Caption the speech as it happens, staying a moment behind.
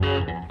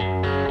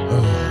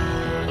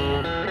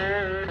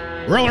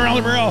Roll around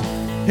the barrel.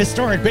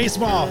 Historic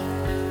baseball.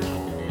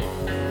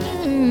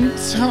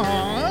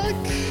 Talk.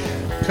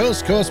 Coast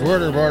to coast,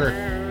 border to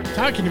border.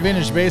 Talking to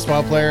vintage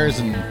baseball players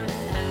and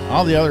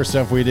all the other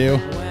stuff we do.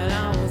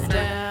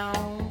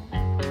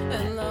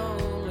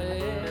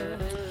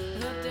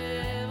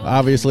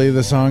 Obviously,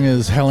 the song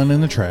is Helen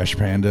and the Trash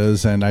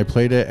Pandas, and I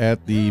played it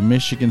at the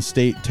Michigan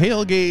State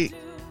tailgate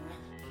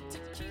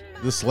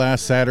this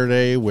last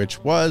Saturday,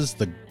 which was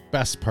the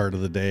best part of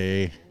the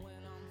day.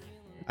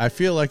 I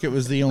feel like it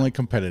was the only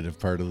competitive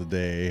part of the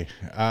day.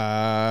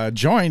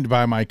 Joined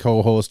by my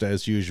co-host,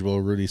 as usual,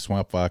 Rudy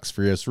Swampfox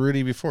Frias.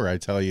 Rudy, before I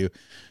tell you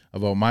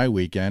about my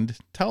weekend,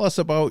 tell us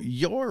about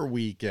your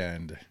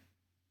weekend.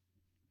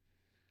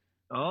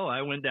 Oh,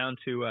 I went down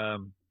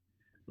to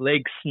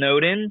Lake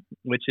Snowden,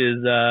 which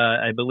is,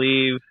 I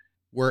believe...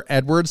 Where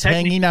Edward's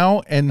hanging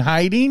out and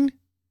hiding?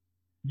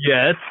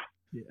 Yes,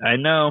 I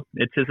know.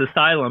 It's his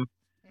asylum.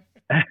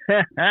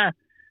 No,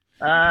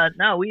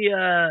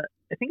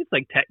 I think it's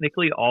like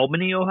technically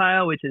Albany,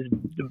 Ohio, which is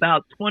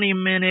about 20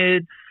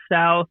 minutes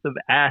south of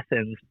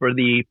Athens for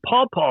the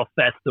Paw Paw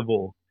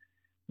Festival.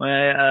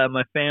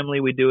 My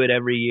family, we do it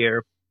every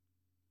year.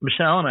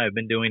 Michelle and I have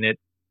been doing it.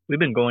 We've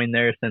been going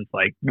there since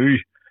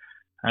since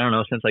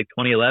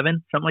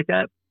 2011, something like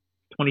that,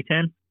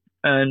 2010.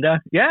 And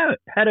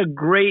had a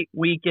great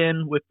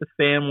weekend with the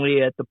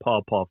family at the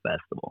Paw Paw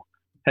Festival.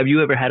 Have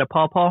you ever had a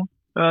Paw Paw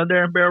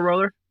there, Barrel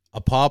Roller?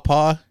 A Paw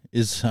Paw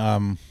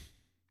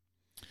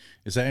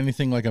is that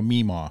anything like a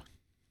Meemaw?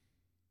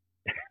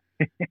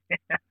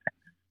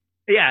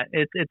 Yeah,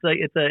 it's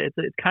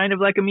kind of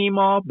like a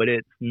Meemaw, but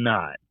it's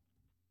not.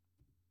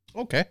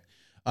 Okay.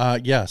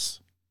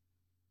 Yes.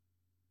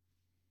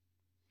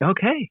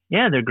 Okay.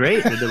 Yeah, they're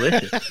great. They're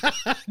delicious.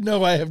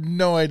 No, I have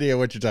no idea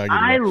what you're talking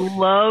about. I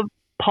love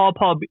Paw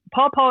Paw.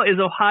 Paw Paw is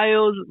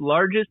Ohio's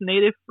largest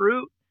native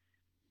fruit.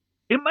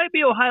 It might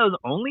be Ohio's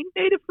only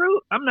native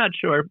fruit. I'm not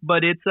sure,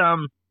 but it's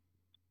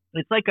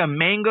like a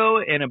mango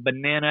and a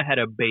banana had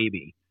a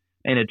baby,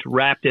 and it's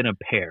wrapped in a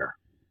pear.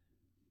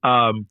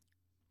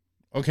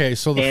 Okay,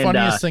 so the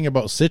funniest thing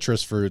about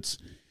citrus fruits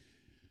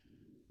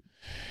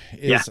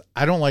is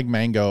I don't like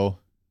mango,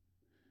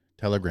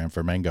 telegram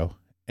for mango,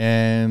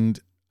 and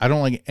I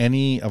don't like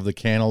any of the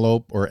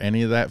cantaloupe or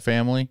any of that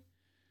family.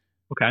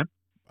 Okay.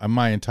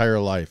 My entire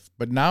life.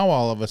 But now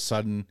all of a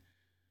sudden,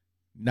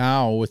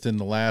 within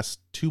the last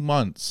 2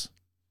 months,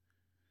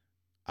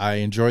 I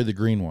enjoy the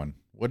green one.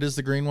 What is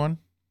the green one?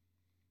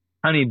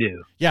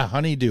 Honeydew. Yeah,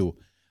 honeydew.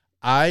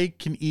 I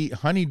can eat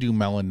honeydew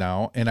melon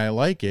now, and I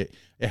like it.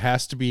 It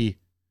has to be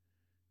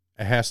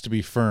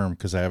firm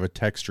because I have a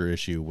texture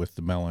issue with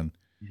the melon.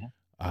 Yeah.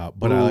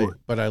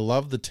 But I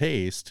love the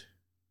taste.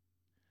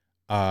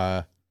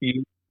 You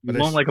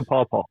won't like a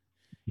Paw Paw.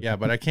 Yeah,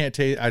 but I can't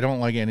taste. I don't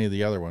like any of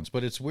the other ones.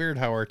 But it's weird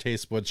how our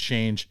taste buds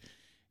change,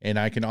 and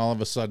I can all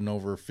of a sudden,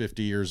 over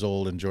 50 years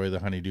old, enjoy the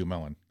honeydew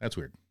melon. That's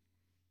weird.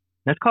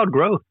 That's called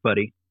growth,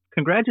 buddy.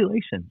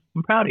 Congratulations.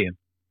 I'm proud of you.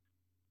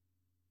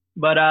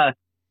 But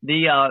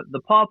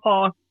the Paw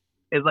Paw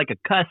is like a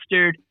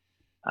custard,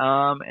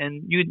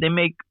 and you can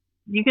make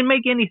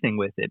anything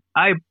with it.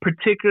 I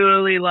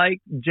particularly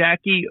like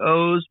Jackie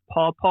O's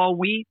Paw Paw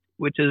wheat,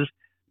 which is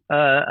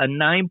a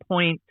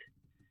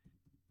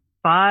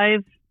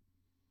 9.5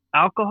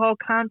 alcohol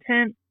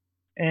content,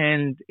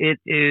 and it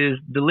is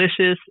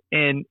delicious,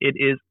 and it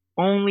is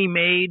only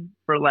made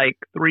for like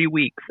 3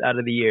 weeks out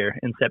of the year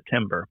in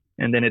September,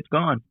 and then it's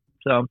gone.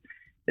 So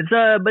it's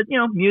but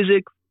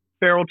music,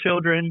 feral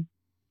children,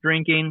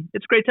 drinking,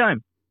 it's a great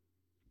time.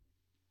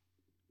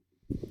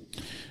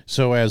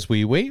 So as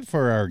we wait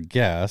for our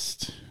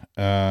guest,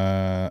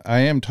 I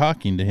am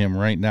talking to him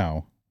right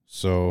now.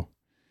 So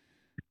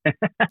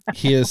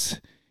he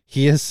is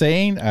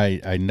saying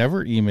I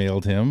never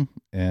emailed him,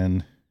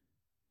 and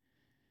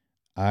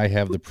I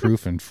have the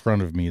proof in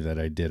front of me that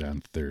I did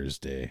on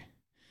Thursday.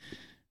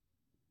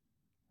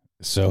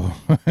 So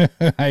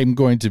I'm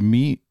going to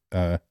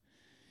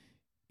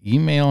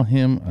email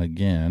him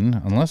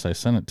again, unless I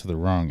sent it to the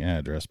wrong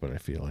address, but I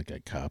feel like I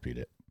copied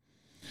it.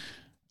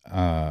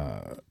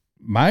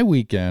 My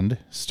weekend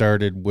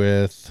started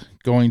with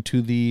going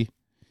to the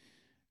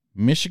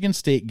Michigan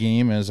State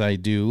game, as I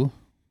do.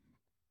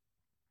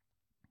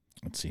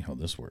 Let's see how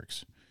this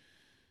works.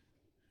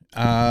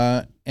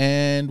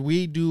 And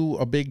we do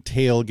a big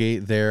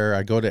tailgate there.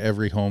 I go to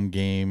every home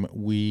game.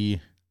 We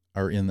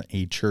are in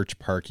a church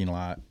parking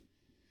lot,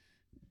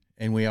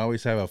 and we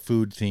always have a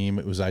food theme.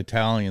 It was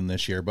Italian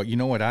this year, but you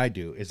know what I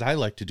do is I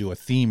like to do a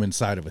theme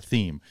inside of a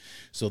theme.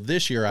 So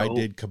this year I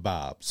did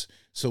kebabs.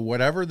 So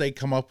whatever they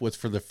come up with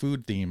for the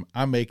food theme,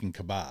 I'm making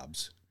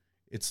kebabs.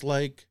 It's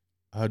like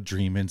a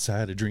dream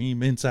inside a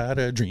dream inside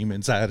a dream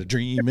inside a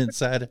dream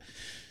inside.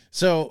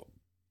 So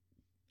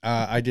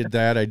I did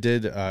that. I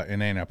did an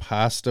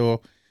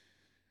antipasto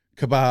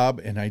kebab,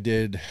 and I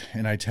did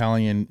an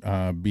Italian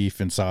beef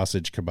and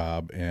sausage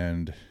kebab,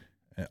 and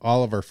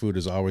all of our food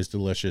is always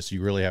delicious.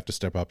 You really have to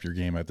step up your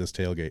game at this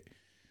tailgate.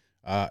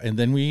 And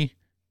then we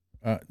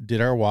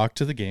did our walk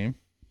to the game.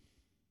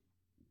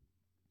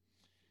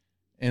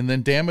 And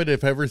then, damn it,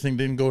 if everything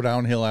didn't go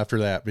downhill after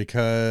that,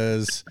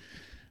 because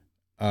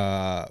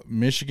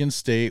Michigan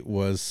State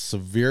was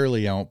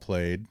severely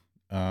outplayed,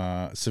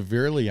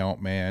 severely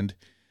outmanned.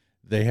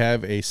 They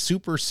have a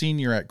super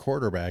senior at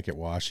quarterback at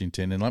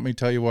Washington, and let me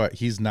tell you what,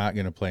 he's not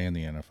going to play in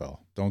the NFL.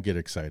 Don't get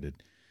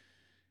excited.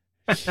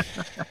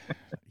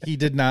 He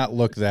did not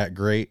look that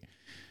great,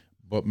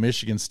 but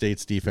Michigan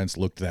State's defense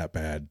looked that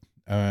bad.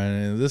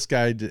 This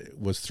guy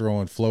was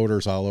throwing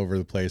floaters all over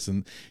the place,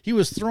 and he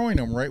was throwing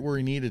them right where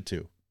he needed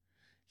to.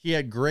 He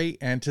had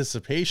great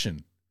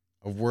anticipation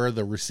of where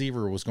the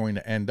receiver was going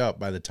to end up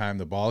by the time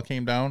the ball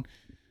came down,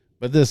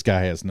 but this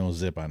guy has no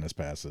zip on his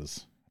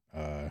passes.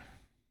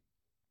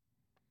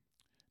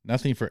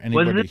 Nothing for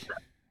anybody.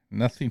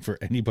 Nothing for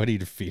anybody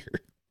to fear.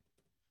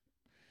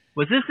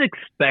 Was this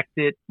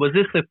expected? Was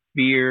this a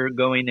fear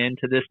going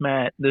into this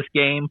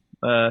game?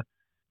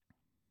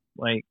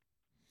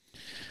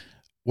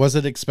 Was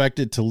it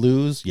expected to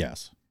lose?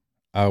 Yes.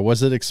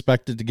 Was it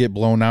expected to get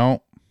blown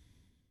out?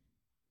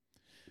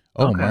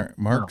 Oh, okay.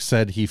 Mark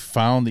said he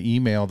found the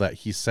email that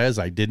he says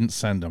I didn't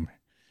send him.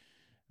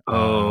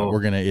 We're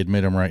going to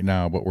admit him right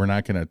now, but we're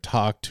not going to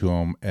talk to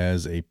him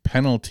as a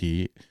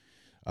penalty.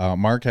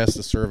 Mark has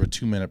to serve a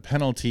 2-minute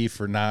penalty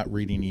for not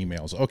reading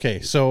emails. Okay,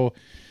 so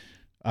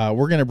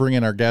we're going to bring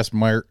in our guest,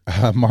 Mark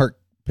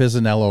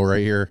Pisanello,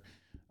 right here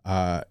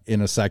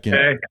in a second.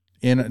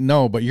 Hey.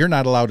 No, but you're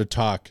not allowed to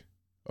talk.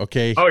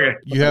 Okay.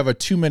 You have a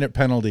 2-minute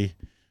penalty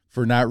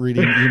for not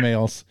reading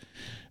emails,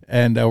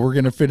 and we're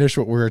going to finish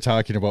what we were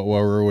talking about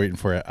while we were waiting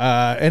for it.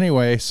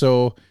 Anyway,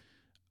 so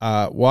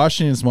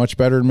Washington's much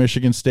better than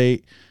Michigan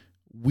State.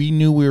 We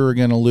knew we were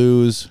going to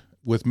lose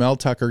with Mel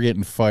Tucker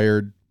getting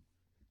fired.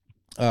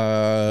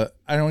 I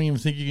don't even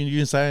think you can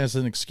use that as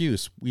an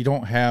excuse. We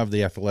don't have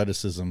the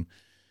athleticism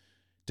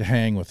to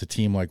hang with a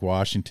team like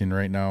Washington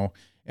right now,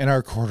 and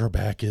our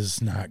quarterback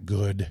is not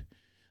good.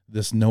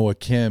 This Noah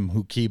Kim,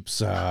 who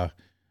keeps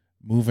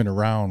moving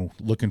around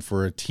looking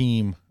for a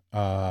team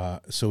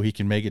so he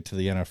can make it to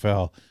the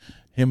NFL.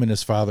 Him and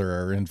his father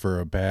are in for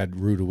a bad,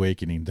 rude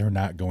awakening. They're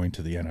not going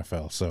to the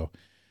NFL. So,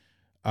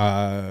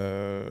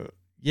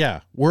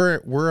 yeah,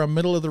 we're a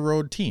middle of the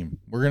road team.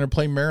 We're going to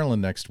play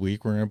Maryland next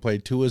week. We're going to play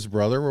Tua's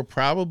brother. We'll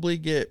probably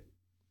get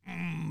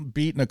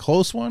beat in a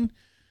close one,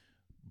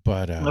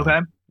 but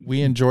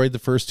we enjoyed the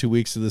first 2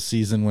 weeks of the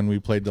season when we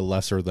played the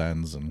lesser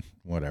thans and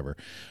whatever.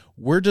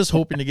 We're just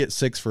hoping to get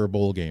 6 for a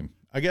bowl game.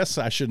 I guess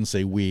I shouldn't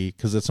say we,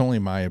 because it's only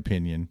my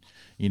opinion.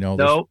 You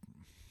know,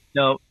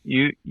 No,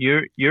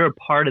 you're a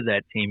part of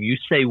that team. You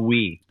say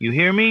we. You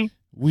hear me?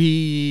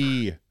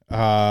 We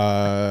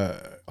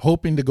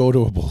hoping to go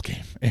to a bowl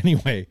game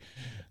anyway.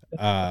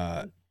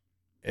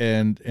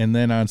 And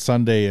then on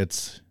Sunday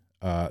it's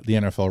the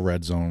NFL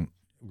Red Zone.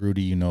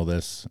 Rudy, you know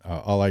this.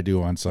 All I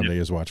do on Sunday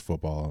is watch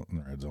football in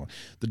the Red Zone.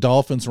 The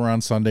Dolphins were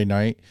on Sunday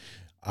night.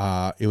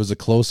 It was a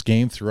close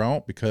game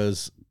throughout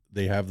because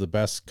they have the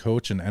best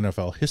coach in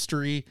NFL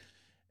history.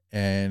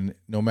 And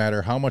no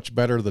matter how much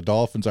better the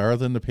Dolphins are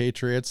than the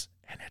Patriots,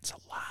 and it's a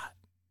lot,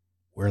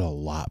 we're a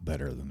lot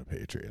better than the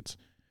Patriots.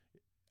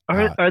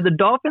 Are the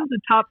Dolphins a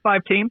top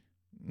 5 team?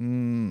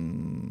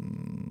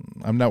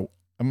 I'm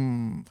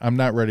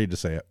not ready to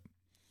say it.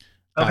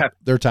 Okay.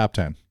 They're top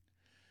 10.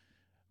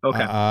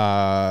 Okay.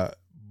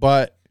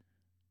 But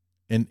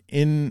an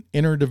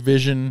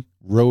interdivision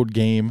road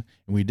game,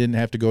 and we didn't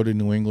have to go to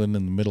New England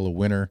in the middle of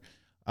winter.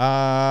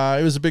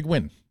 It was a big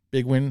win.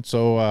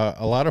 So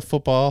a lot of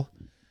football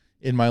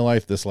in my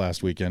life this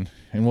last weekend,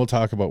 and we'll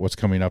talk about what's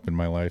coming up in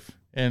my life.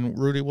 And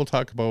Rudy, we'll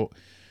talk about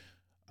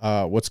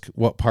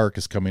what park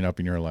is coming up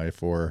in your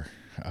life, or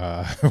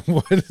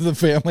what is the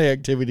family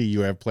activity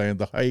you have planned,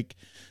 the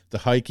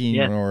hiking,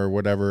 or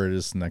whatever it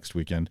is next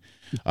weekend.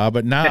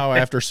 But now,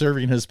 after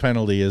serving his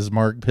penalty, is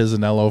Mark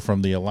Pisanello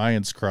from the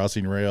Alliance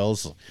Crossing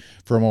Rails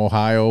from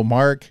Ohio.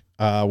 Mark,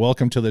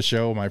 welcome to the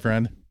show, my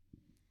friend.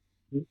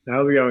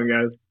 How's it going,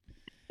 guys?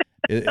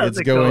 It's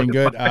going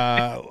good.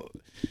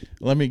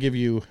 Let me give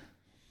you,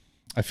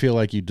 I feel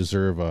like you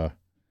deserve a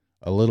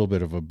little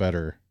bit of a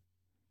better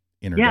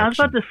introduction. Yeah, I was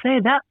about to say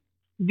that.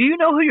 Do you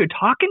know who you're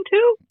talking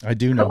to? I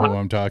do know who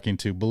I'm talking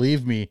to.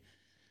 Believe me,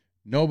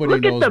 nobody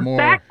knows more. Look at the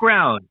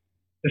background.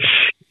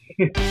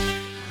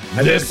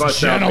 This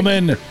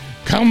gentleman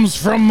comes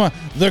from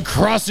the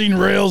Crossing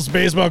Rails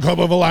Baseball Club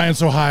of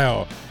Alliance,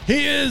 Ohio.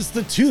 He is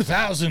the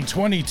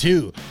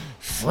 2022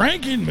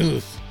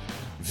 Frankenmuth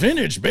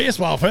Vintage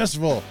Baseball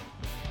Festival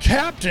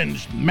Captain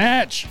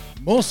Match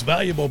Most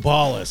Valuable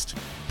Ballist.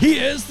 He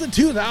is the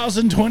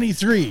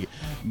 2023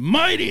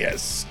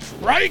 Mightiest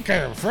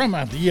Striker from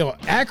the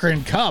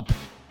Akron Cup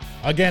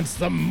against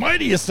the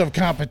mightiest of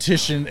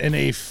competition in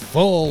a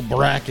full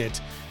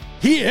bracket.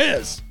 He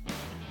is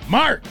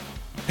Mark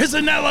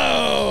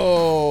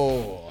Pisanello.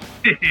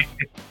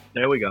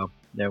 There we go.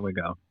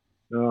 Oh,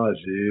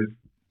 jeez.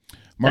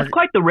 That's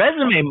quite the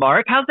resume,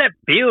 Mark. How's that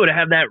feel to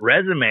have that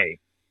resume?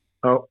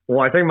 Oh, well,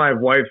 I think my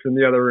wife's in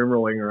the other room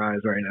rolling her eyes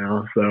right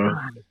now. So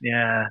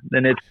yeah,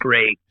 then it's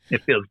great.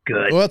 It feels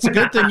good. Well, it's a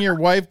good thing your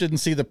wife didn't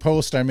see the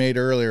post I made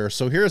earlier.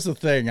 So here's the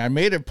thing. I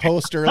made a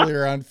post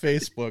earlier on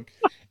Facebook,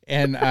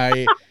 And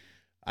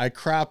I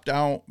cropped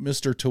out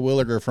Mr.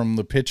 Terwilliger from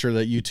the picture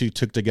that you two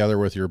took together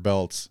with your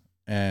belts.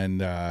 And,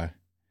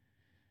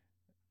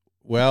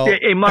 well,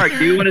 hey, Mark,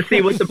 do you want to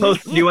see what the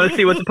post? Do you want to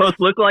see what the post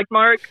looked like,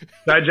 Mark?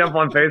 Should I jump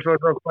on Facebook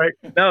real quick?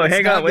 No,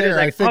 hang on. Wait a second.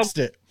 I fixed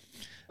it.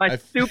 My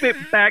stupid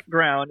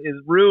background is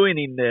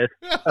ruining this.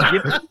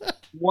 Give me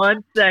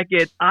 1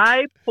 second.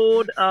 I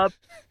pulled up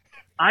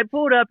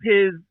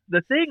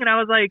the thing, and I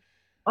was like,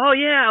 oh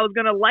yeah, I was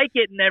gonna like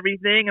it and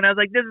everything, and I was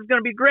like, this is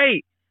gonna be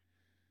great.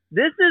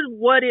 This is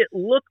what it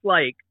looked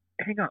like.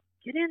 Hang on,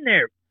 get in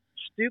there,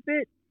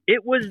 stupid.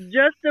 It was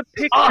just a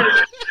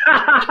picture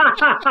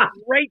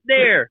right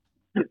there.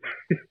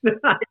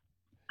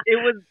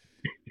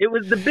 It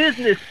was the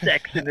business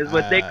section, is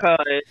what they call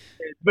it.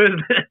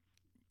 Business.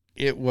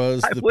 It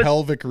was the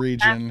pelvic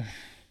region.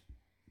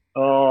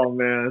 Oh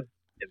man,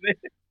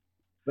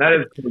 that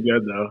is pretty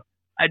good though.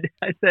 I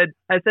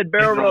said,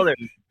 barrel roller.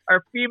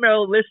 Our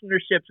female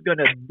listenership's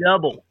gonna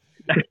double.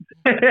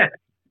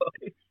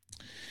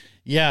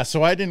 Yeah,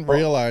 so I didn't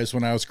realize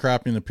when I was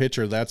cropping the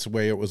picture that's the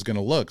way it was going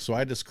to look. So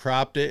I just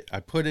cropped it. I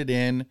put it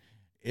in.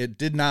 It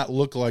did not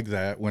look like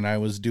that when I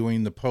was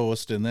doing the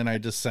post, and then I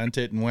just sent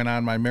it and went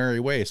on my merry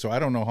way. So I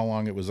don't know how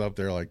long it was up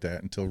there like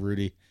that until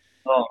Rudy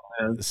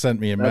sent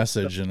me a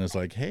message and was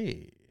like,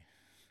 hey.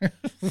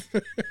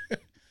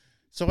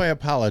 So I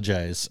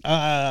apologize.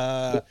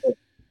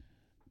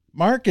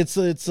 Mark, it's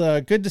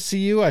good to see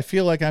you. I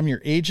feel like I'm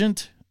your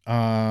agent.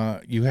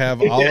 You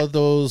have all of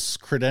those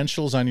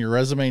credentials on your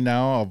resume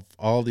now of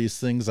all these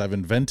things I've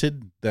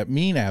invented that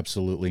mean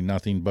absolutely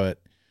nothing, but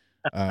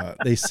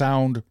they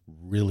sound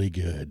really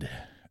good.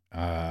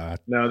 No,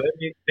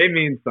 they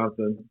mean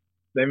something.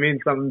 They mean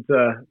something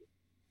to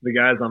the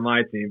guys on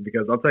my team,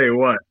 because I'll tell you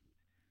what,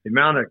 the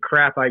amount of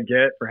crap I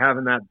get for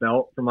having that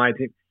belt for my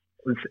team.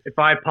 If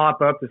I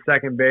pop up to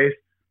second base,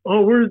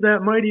 oh, where's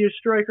that mightiest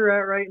striker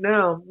at right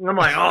now? And I'm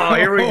like, oh,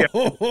 here we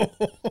go.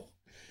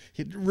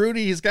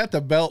 Rudy, he's got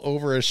the belt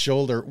over his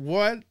shoulder.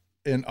 What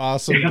an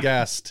awesome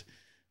guest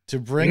to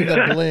bring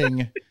the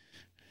bling.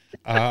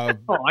 I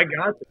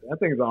got it. That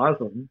thing's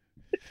awesome.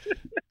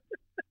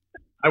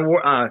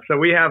 So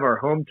we have our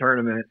home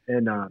tournament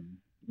in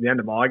the end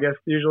of August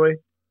usually,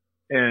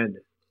 and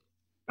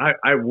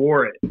I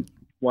wore it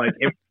like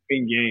in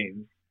between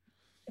games,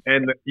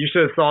 and you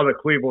should have saw the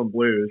Cleveland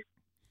Blues.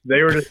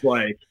 They were just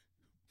like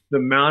the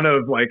amount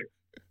of like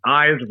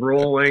eyes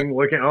rolling,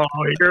 looking. Oh,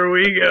 here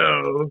we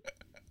go.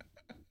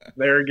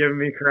 They were giving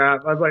me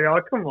crap. I was like,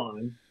 oh, come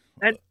on.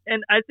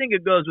 And I think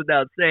it goes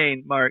without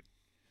saying, Mark,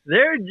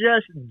 they're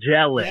just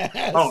jealous.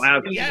 Yes. Oh,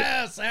 absolutely.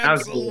 Yes,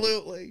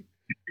 absolutely.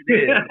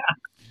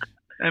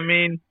 I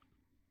mean,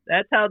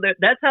 that's how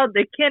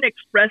they can't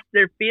express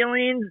their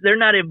feelings. They're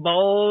not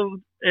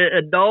evolved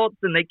adults,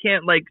 and they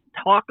can't like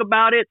talk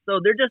about it. So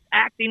they're just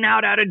acting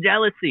out of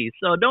jealousy.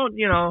 So don't,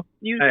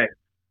 Hey,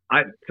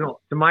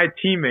 to my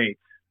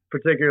teammates,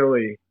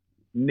 particularly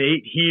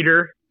Nate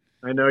Heater,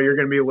 I know you're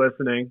going to be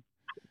listening.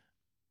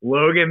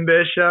 Logan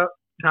Bishop,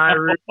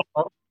 Tyree,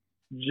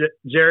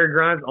 Jared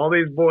Grimes, all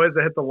these boys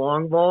that hit the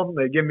long ball,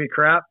 they give me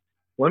crap.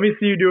 Let me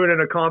see you do it in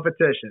a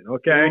competition,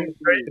 okay?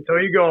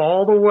 Until you go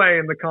all the way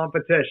in the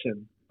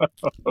competition.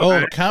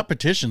 Oh,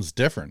 competition's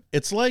different.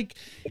 It's like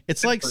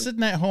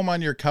sitting at home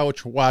on your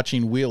couch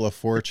watching Wheel of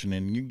Fortune,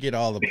 and you get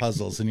all the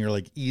puzzles, and you're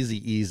like,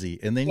 easy,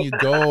 and then you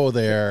go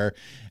there,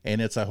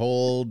 and it's a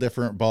whole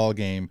different ball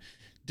game.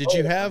 Did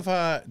you have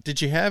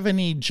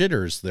any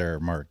jitters there,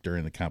 Mark,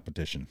 during the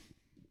competition?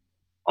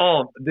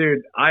 Oh,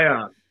 dude,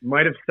 I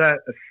might have set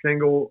a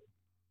single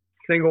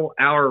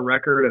hour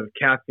record of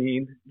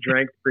caffeine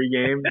drank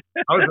pre-game.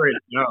 I was ready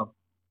to go.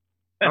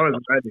 I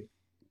was ready.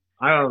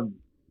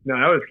 No,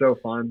 that was so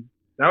fun.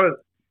 That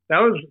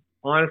was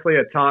honestly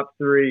a top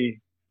 3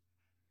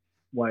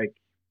 like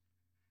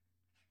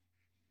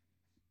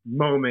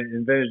moment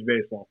in vintage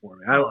baseball for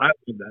me. I love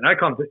that. I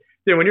come to,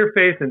 dude, when you're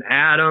facing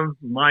Adam,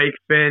 Mike,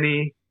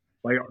 Finney,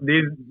 like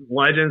these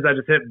legends that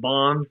just hit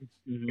bombs.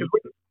 Mm-hmm.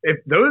 If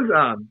those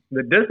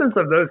the distance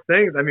of those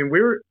things, I mean,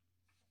 we were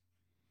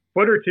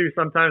foot or two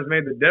sometimes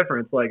made the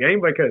difference. Like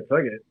anybody could have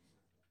took it.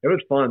 It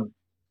was fun.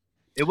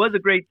 It was a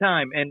great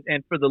time, and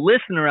for the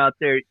listener out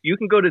there, you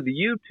can go to the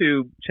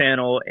YouTube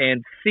channel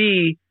and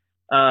see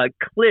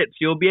clips.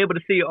 You'll be able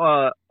to see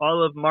all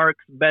of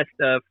Mark's best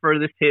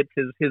furthest hits,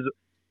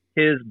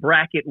 his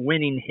bracket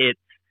winning hits,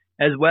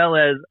 as well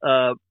as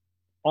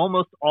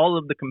almost all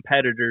of the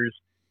competitors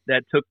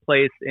that took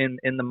place in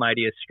the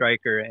Mightiest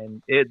Striker,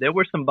 and there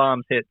were some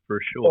bombs hit for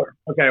sure.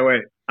 Okay,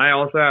 wait. I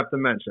also have to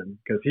mention,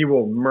 because he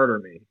will murder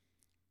me.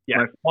 Yeah.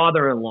 My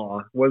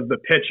father-in-law was the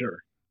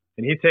pitcher,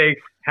 and he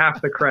takes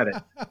half the credit.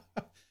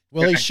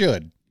 Well, he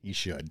should. He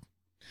should.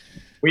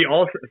 We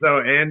also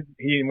and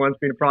he wants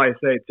me to probably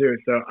say it too.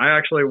 So I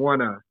actually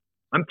won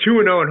I'm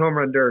 2-0 in home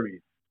run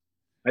derbies.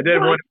 I did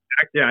one.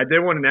 Yeah, I did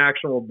one in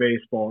actual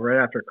baseball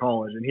right after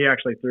college, and he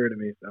actually threw it to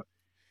me. So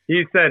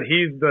he said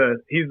he's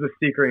the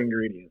secret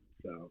ingredient.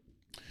 So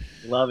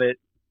love it.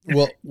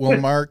 Well,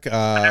 Mark.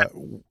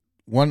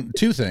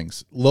 Two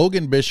things.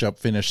 Logan Bishop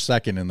finished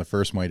second in the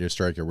first Mightiest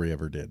Striker we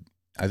ever did.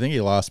 I think he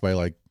lost by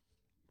like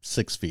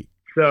 6 feet.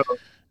 So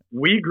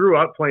we grew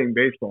up playing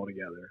baseball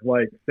together,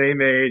 like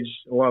same age,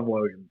 love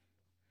Logan.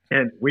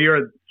 And we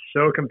are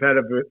so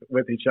competitive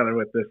with each other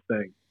with this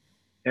thing.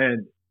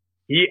 And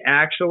he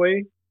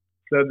actually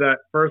said that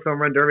first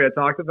home run derby I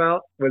talked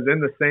about was in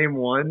the same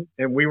one,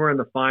 and we were in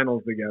the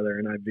finals together,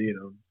 and I beat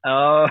him.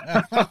 Oh.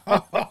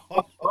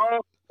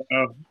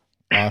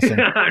 Awesome.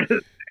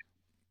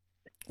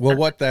 Well,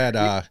 what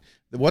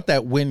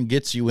that win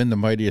gets you in the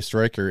Mightiest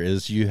Striker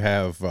is you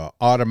have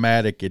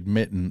automatic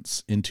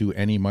admittance into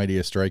any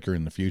Mightiest Striker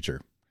in the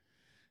future.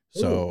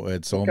 So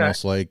it's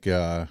almost like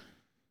the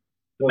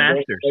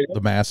Masters.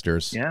 The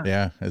Masters.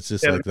 Yeah. It's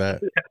just like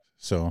that.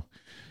 So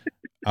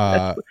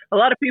a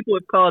lot of people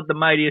have called the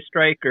Mightiest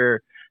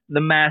Striker the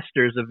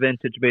Masters of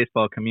vintage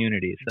baseball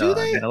community. So do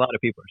they? I mean, a lot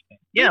of people are saying.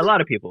 Yeah, a lot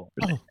of people.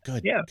 Oh,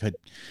 good. Yeah. Good.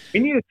 We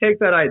need to take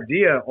that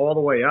idea all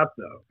the way up,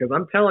 though, because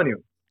I'm telling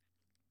you,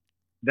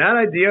 that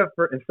idea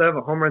for instead of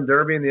a home run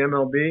derby in the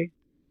MLB,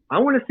 I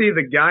want to see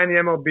the guy in the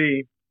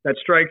MLB that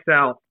strikes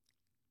out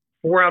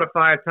 4 out of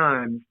 5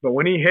 times, but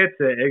when he hits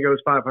it, it goes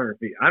 500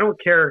 feet. I don't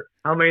care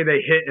how many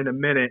they hit in a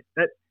minute.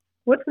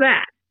 What's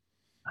that?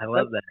 I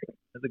love that.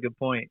 That's a good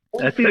point.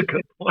 That's a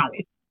good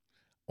point.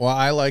 Well,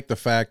 I like the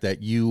fact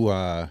that you,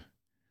 my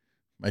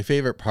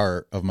favorite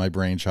part of my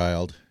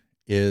brainchild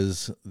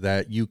is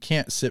that you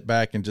can't sit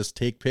back and just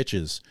take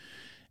pitches.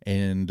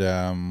 And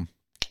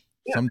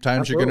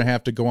sometimes you're going to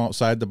have to go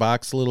outside the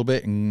box a little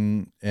bit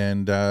and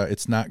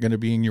it's not going to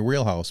be in your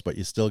wheelhouse, but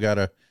you still got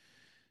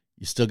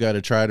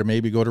to try to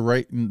maybe go to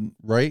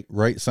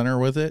right center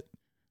with it.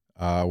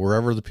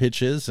 Wherever the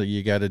pitch is, so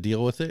you got to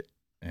deal with it.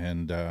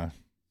 And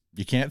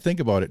you can't think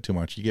about it too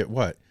much. You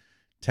get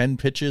 10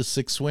 pitches,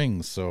 6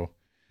 swings. So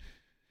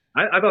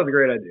I thought it was a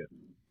great idea.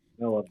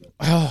 I love it.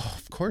 Oh,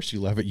 of course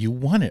you love it. You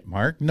won it,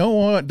 Mark.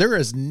 There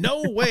is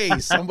no way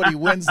somebody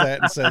wins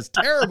that and says,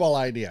 terrible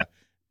idea.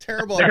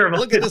 Terrible.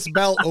 Look at this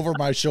belt over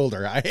my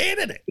shoulder. I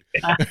hated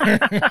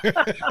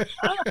it.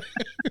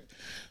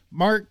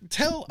 Mark,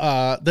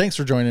 thanks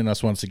for joining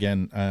us once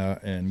again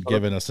and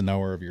giving us an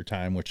hour of your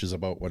time, which is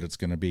about what it's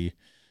going to be.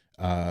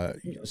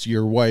 So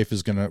your wife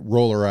is going to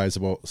roll her eyes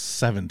about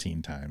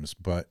 17 times,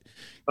 but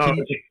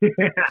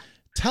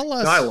tell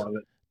us, I love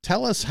it.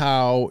 Tell us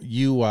how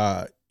you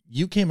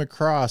came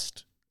across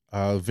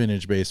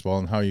vintage baseball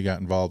and how you got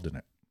involved in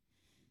it.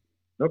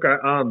 Okay.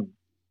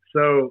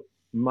 So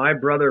my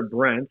brother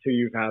Brent, who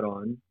you've had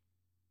on,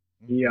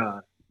 he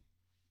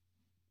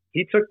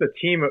took the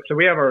team. So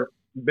we have our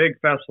big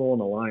festival in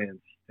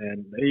Alliance,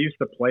 and they used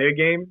to play a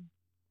game.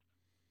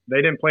 They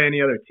didn't play any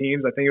other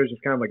teams. I think it was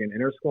just kind of like an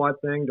inter squad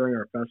thing during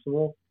our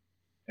festival.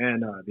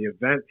 And the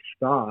event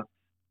stopped,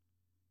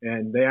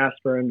 and they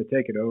asked for him to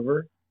take it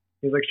over.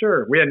 He's like,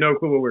 sure. We had no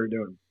clue what we were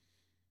doing.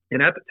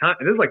 And at the time,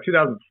 this is like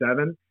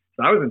 2007,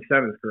 so I was in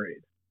 7th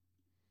grade.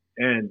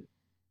 And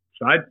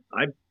so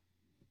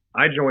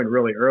I joined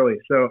really early.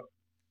 So,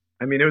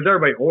 I mean, it was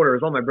everybody older. It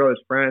was all my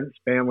brother's friends,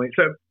 family.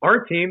 So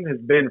our team has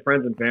been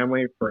friends and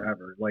family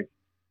forever. Like,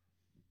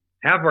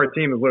 half of our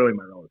team is literally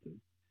my relatives.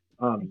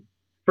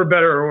 For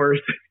better or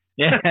worse.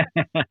 Yeah.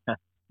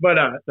 But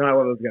no, I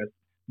love those guys.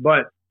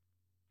 But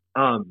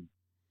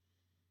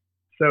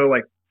so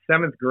like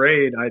 7th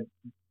grade, I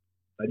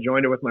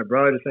joined it with my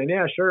brother, just saying,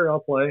 yeah, sure, I'll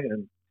play.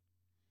 And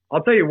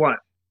I'll tell you what,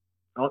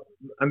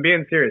 I'm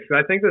being serious,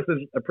 because I think this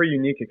is a pretty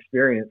unique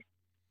experience.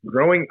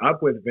 Growing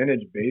up with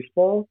vintage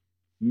baseball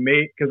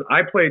because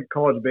I played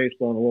college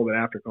baseball and a little bit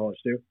after college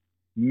too,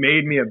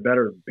 made me a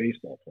better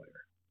baseball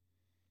player.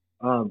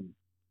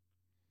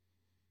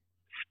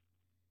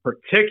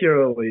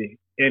 Particularly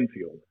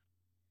infield.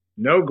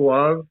 No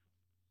glove,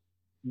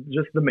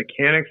 just the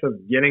mechanics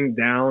of getting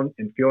down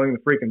and feeling the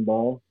freaking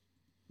ball.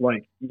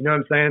 Like, you know what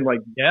I'm saying? Like,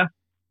 yeah.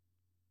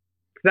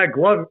 That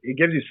glove, it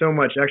gives you so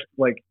much extra.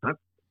 Like,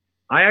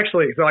 I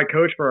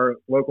coach for our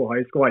local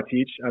high school. I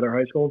teach at our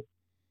high school.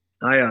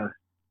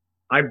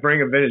 I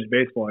bring a vintage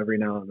baseball every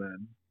now and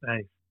then.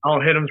 Nice.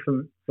 I'll hit them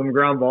some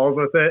ground balls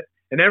with it.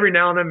 And every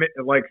now and then,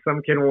 like,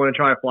 some kid will want to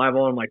try a fly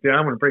ball. I'm like, dude,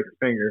 I'm going to break your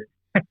finger.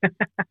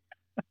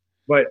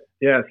 But,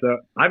 yeah, so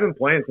I've been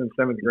playing since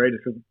 7th grade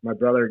just because my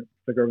brother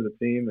took over the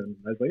team. And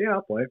I was like, yeah,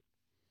 I'll play.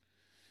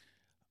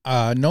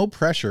 No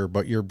pressure,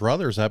 but your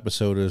brother's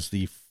episode is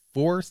the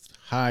 4th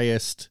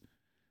highest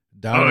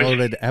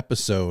downloaded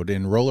episode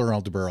in Roller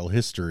Alto Barrel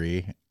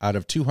history. Out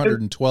of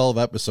 212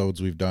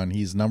 episodes we've done,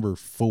 he's number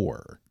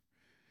 4.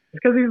 It's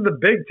because he's the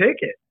big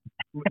ticket.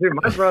 Dude,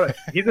 my brother,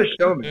 he's a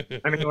showman.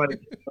 I mean, like,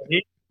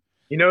 he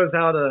knows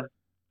how to.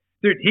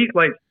 Dude, he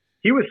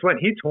was sweating.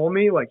 He told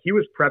me, like, he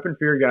was prepping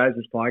for your guys'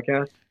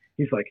 podcast.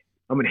 He's like,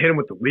 I'm gonna hit him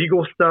with the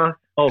legal stuff.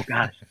 Oh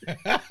gosh,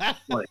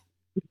 like,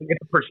 get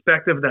a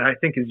perspective that I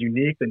think is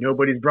unique that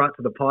nobody's brought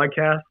to the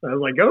podcast. I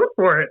was like, go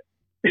for it,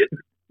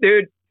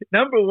 dude.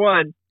 Number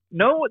one,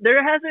 no,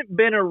 there hasn't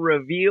been a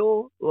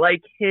reveal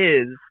like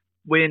his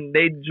when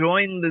they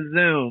joined the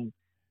Zoom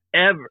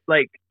ever.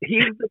 Like,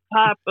 he's the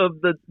top of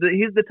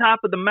he's the top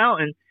of the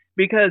mountain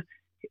because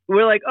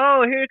we're like,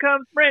 oh, here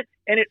comes Brent,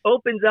 and it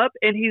opens up,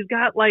 and he's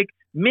got like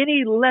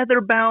many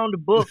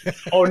leather-bound books.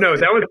 Oh no,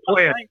 that was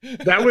planned.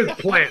 That was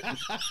planned,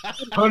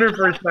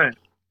 100%.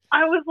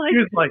 I was like,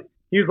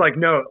 he was like,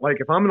 no, like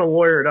if I'm gonna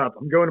lawyer it up,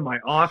 I'm going to my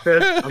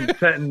office. I'm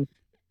setting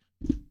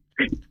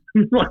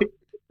like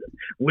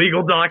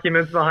legal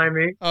documents behind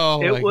me.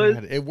 Oh, it was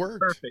God. It worked.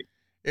 perfect.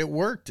 It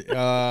worked.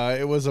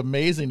 It was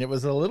amazing. It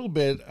was a little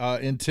bit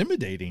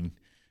intimidating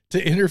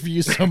to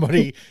interview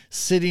somebody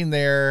sitting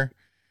there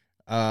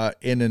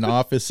in an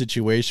office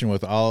situation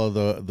with all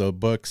of the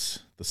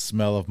books, the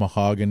smell of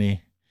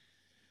mahogany.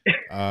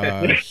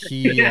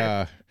 He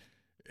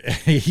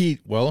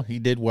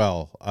did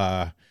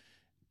well.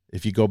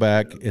 If you go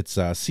back, it's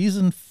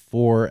season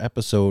 4,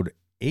 episode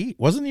 8.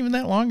 Wasn't even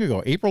that long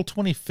ago. April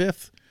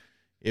 25th.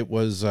 It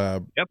was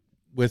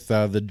with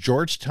the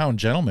Georgetown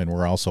Gentlemen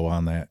were also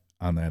on that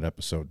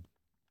episode.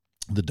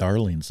 The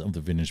darlings of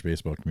the vintage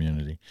baseball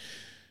community.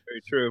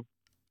 Very true.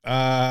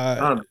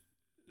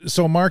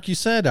 So Mark, you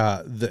said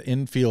the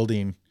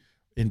infielding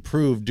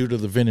improved due to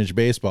the vintage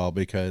baseball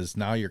because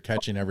now you're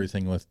catching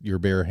everything with your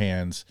bare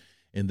hands,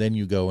 and then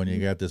you go and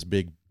you got this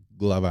big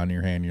glove on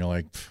your hand, and you're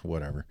like,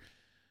 whatever.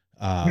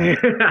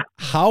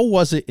 How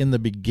was it in the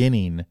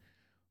beginning?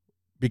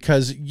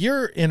 Because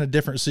you're in a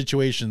different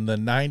situation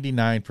than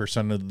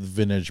 99% of the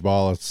vintage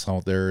ballists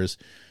out there. Is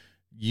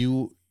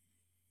you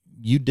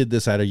did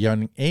this at a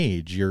young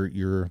age.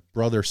 Your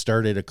brother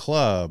started a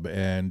club,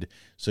 and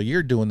so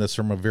you're doing this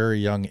from a very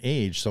young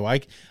age. So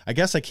I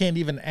guess I can't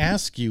even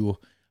ask you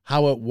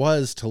how it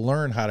was to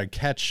learn how to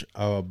catch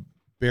a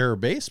bare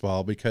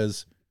baseball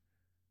because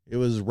it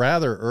was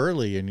rather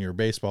early in your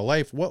baseball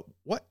life. What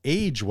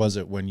age was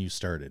it when you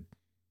started?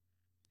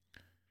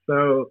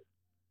 So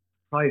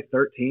probably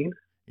 13.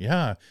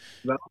 Yeah.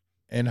 Well,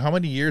 and how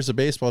many years of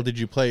baseball did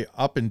you play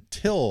up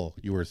until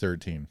you were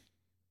 13?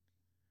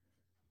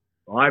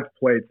 Well, I've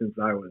played since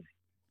I was,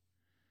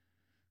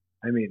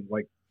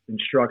 like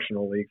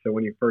instructional league. So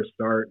when you first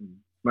start, and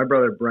my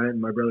brother Brent and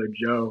my brother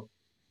Joe,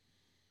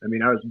 I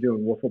was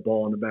doing wiffle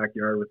ball in the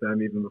backyard with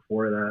them even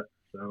before that.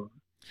 So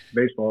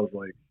baseball is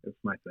it's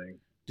my thing.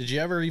 Did you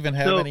ever even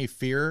have any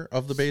fear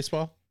of the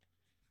baseball?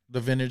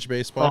 The vintage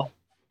baseball?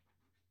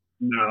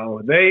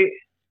 No,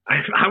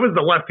 I was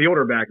the left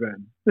fielder back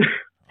then.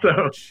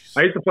 So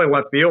I used to play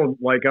left field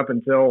up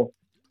until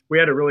we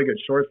had a really good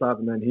shortstop,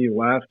 and then he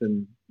left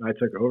and I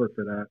took over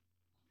for that.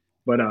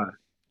 But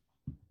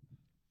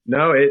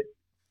no,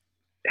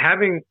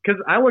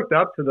 because I looked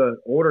up to the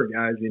older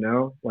guys,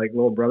 like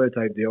little brother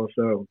type deal.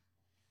 So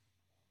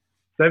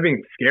instead of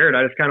being scared,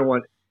 I just kind of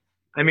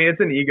it's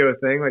an ego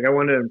thing. I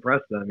wanted to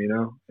impress them,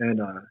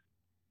 and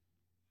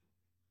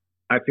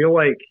I feel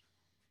like,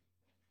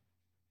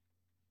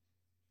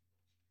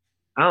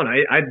 I don't know.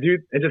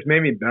 It just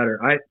made me better.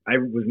 I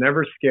was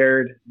never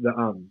scared.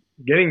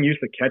 Getting used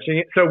to catching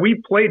it. So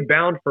we played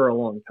bound for a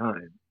long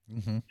time.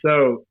 Mm-hmm.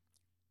 So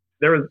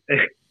there was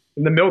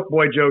the milk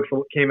boy jokes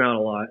came out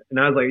a lot, and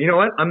I was like, you know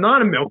what? I'm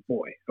not a milk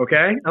boy.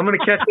 Okay, I'm gonna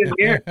catch it in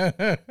the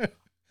air.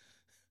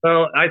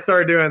 So I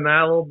started doing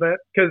that a little bit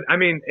because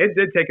it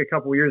did take a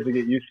couple years to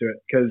get used to it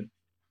because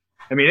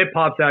it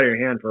pops out of your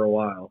hand for a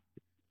while,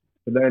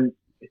 but then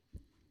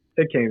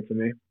it came to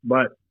me.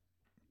 But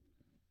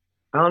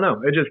I don't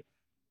know.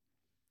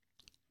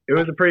 It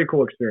was a pretty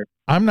cool experience.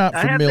 I'm not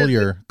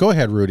familiar. Go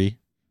ahead, Rudy.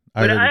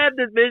 I have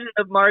this vision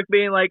of Mark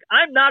being like,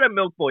 I'm not a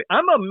milk boy.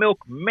 I'm a milk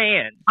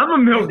man. I'm a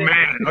milk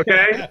man,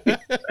 okay?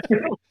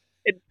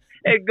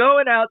 and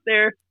going out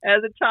there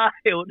as a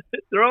child,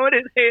 throwing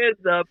his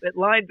hands up at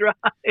line drive.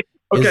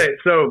 Okay,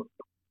 so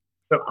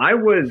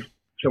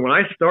when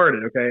I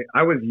started, okay,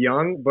 I was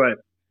young, but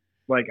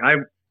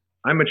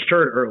I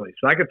matured early,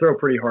 so I could throw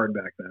pretty hard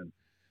back then.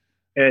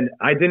 And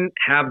I didn't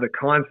have the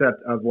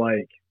concept of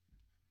when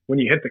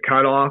you hit the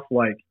cutoff,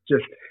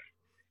 just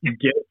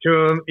get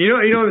to him. You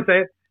know what I'm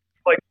saying?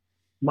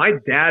 My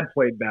dad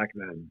played back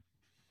then,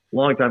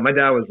 long time. My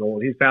dad was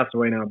old. He's passed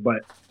away now,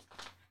 but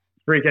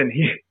freaking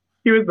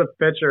he was the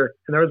pitcher,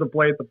 and there was a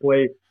play at the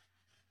plate.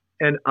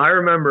 And I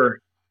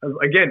remember,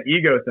 again,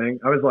 ego thing.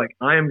 I was like,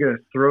 I am going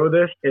to throw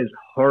this as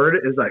hard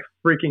as I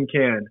freaking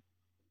can.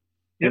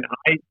 And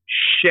I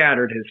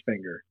shattered his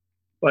finger.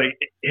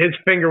 His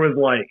finger was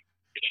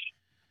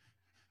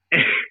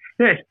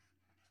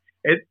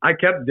I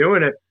kept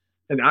doing it,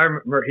 and I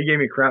remember he gave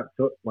me crap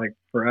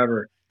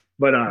forever.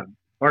 But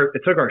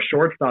it took our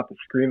shortstop to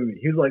scream at me.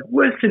 He was like,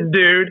 "Listen,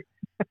 dude,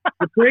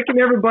 you're breaking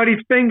everybody's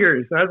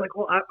fingers." And I was like,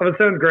 "Well, I'm a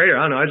seventh grader.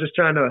 I don't know. I was just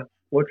trying to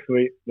look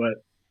sweet."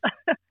 But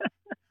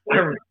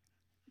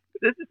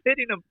this is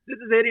hitting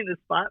the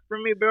spot for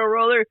me, Barrel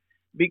Roller,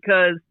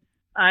 because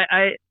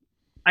I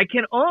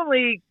can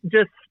only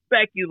just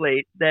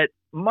speculate that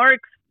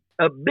Mark's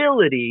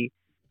ability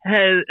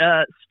has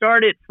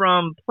started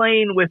from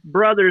playing with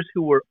brothers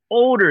who were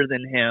older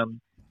than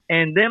him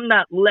and them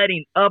not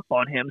letting up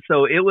on him.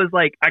 So it was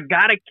like, I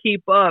got to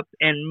keep up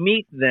and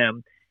meet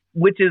them,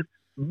 which is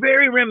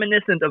very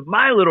reminiscent of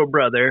my little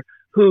brother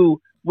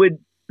who would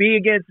be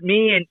against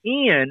me and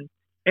Ian.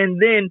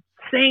 And then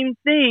same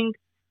thing,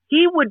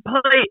 he would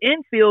play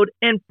infield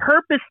and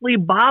purposely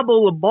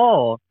bobble a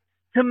ball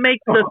to make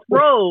the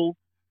throw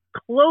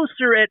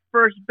closer at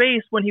first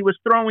base when he was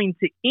throwing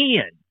to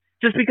Ian,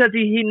 just because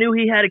he knew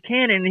he had a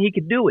cannon and he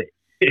could do it.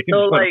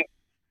 So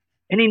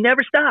and he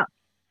never stopped.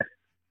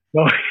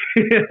 Oh,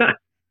 yeah.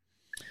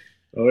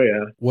 Oh,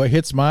 yeah. What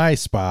hits my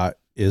spot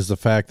is the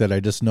fact that I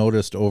just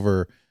noticed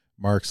over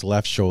Mark's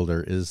left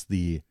shoulder is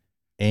the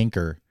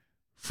anchor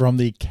from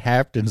the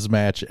captain's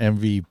match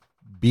MVP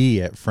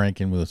at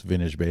Frankenmuth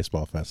Vintage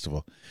Baseball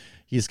Festival.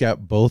 He's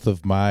got both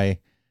of my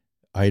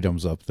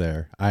items up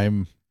there. I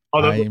am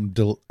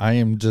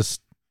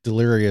just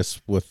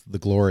delirious with the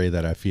glory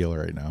that I feel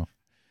right now.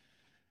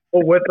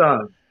 Well,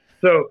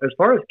 so as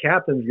far as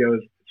captains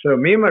goes, so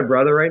me and my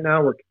brother right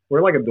now,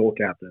 we're like a dual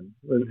captain.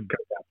 We're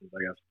co-captains, I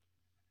guess.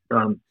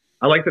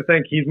 I like to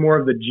think he's more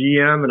of the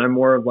GM and I'm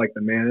more of like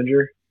the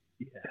manager.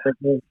 Yeah.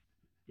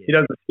 He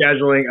does the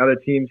scheduling, other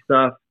team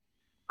stuff.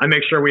 I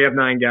make sure we have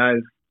 9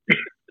 guys.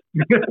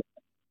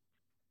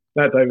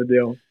 That type of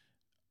deal.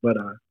 But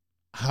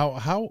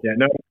how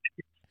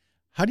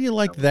do you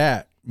like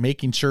that?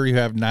 Making sure you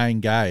have 9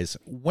 guys.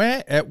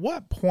 At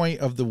what point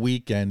of the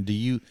weekend do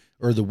you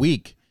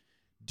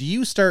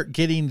start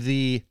getting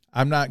the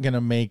I'm not going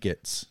to make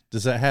it?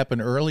 Does that happen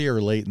early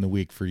or late in the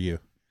week for you?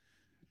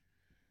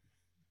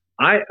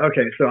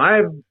 So I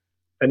have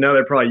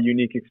another probably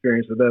unique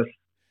experience with this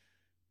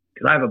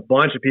because I have a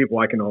bunch of people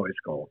I can always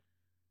call.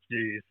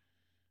 Jeez.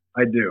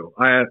 I do.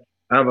 I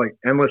have like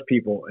endless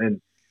people, and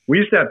we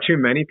used to have too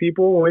many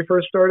people when we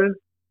first started.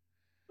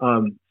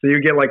 So you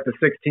get like the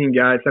 17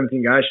 guys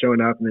showing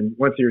up, and then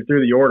once you're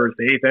through the order, it's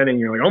the 8th inning,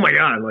 you're like, oh my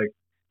God, like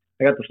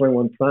I got to swing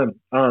one time.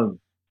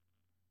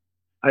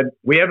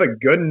 We have a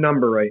good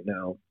number right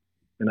now,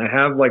 and I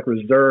have like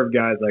reserve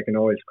guys I can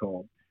always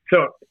call.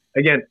 So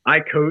again,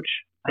 I coach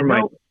for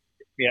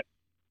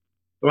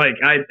like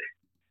I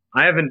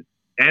have an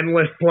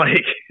endless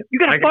like you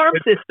got a farm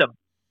system.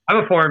 I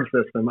have a farm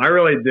system. I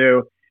really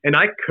do, and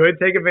I could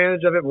take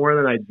advantage of it more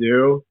than I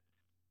do.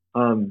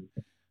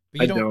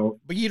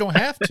 But you don't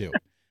have to.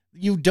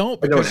 You don't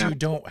because you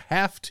don't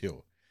have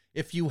to.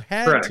 If you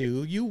had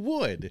to, you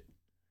would.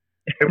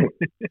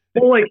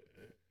 Well, like,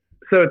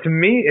 so to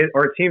me,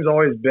 our team's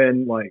always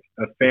been like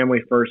a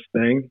family first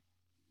thing.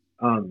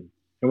 And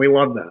we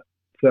love that.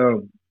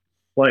 So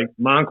like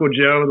my Uncle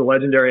Joe, the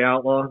legendary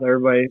outlaw,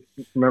 everybody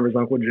remembers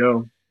Uncle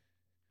Joe.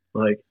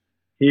 Like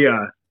he's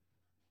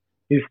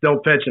still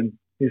pitching.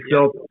 He's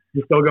still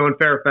going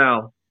fair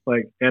foul.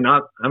 Like, and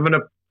I'm gonna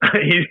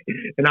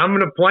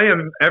play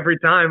him every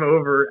time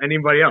over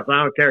anybody else.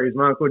 I don't care. He's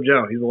my Uncle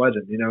Joe. He's a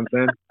legend. You know what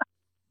I'm saying?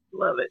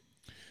 Love it.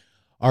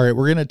 All right,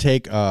 we're gonna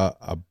take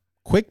a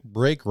quick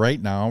break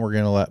right now. We're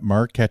gonna let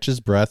Mark catch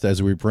his breath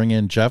as we bring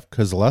in Jeff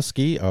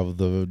Kozlowski of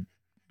the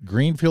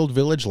Greenfield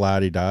Village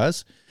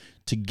La-Di-Da's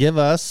to give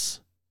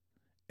us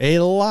a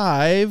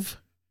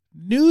live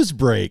news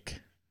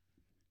break.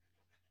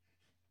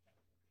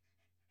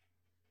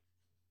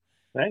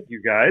 Thank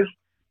you, guys.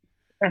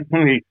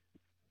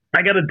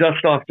 I got to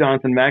dust off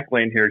Jonathan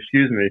McLean here.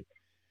 Excuse me.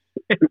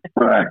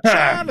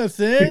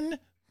 Jonathan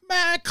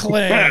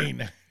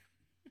McLean.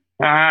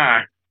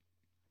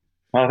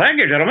 Well, thank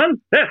you, gentlemen.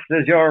 This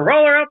is your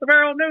Roller Out the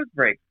Barrel news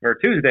break for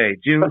Tuesday,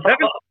 June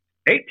 7th,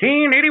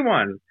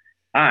 1881.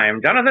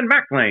 I'm Jonathan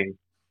McLean.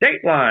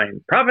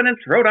 Dateline,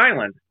 Providence, Rhode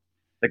Island.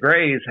 The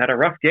Grays had a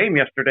rough game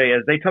yesterday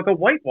as they took a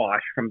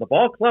whitewash from the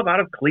ball club out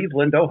of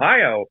Cleveland,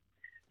 Ohio.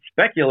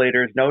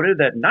 Speculators noted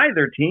that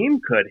neither team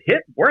could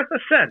hit worth a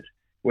cent,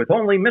 with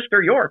only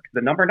Mr. York,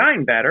 the number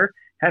 9 batter,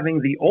 having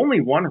the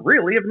only one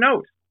really of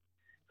note.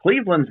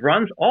 Cleveland's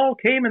runs all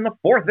came in the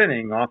 4th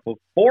inning off of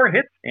 4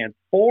 hits and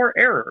 4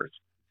 errors.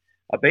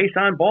 A base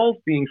on balls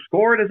being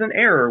scored as an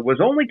error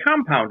was only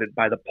compounded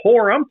by the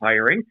poor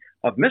umpiring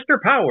of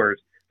Mr. Powers,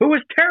 who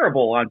was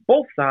terrible on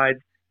both sides,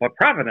 but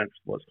Providence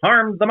was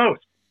harmed the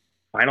most.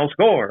 Final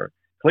score,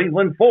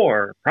 Cleveland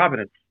 4,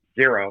 Providence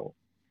 0.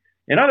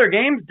 In other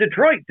games,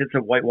 Detroit did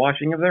some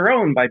whitewashing of their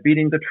own by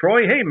beating the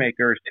Troy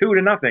Haymakers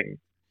 2-0.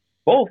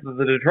 Both of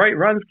the Detroit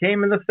runs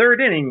came in the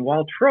 3rd inning,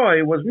 while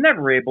Troy was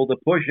never able to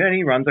push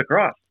any runs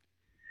across.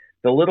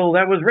 The little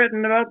that was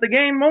written about the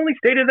game only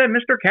stated that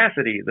Mr.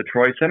 Cassidy, the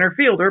Troy center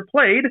fielder,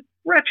 played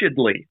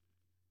wretchedly.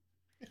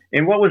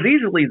 In what was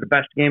easily the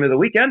best game of the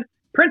weekend,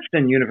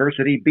 Princeton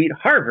University beat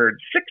Harvard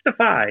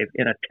 6-5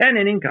 in a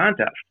 10-inning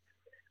contest.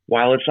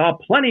 While it saw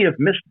plenty of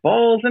missed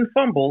balls and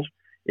fumbles,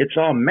 it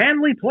saw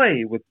manly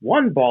play with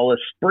one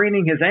ballless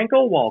spraining his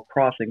ankle while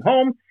crossing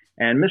home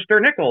and Mr.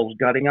 Nichols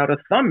gutting out a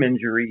thumb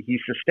injury he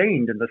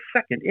sustained in the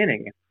 2nd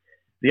inning.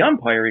 The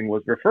umpiring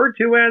was referred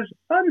to as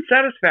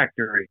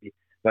unsatisfactory,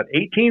 but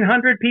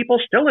 1,800 people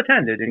still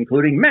attended,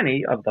 including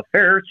many of the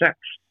fair sex.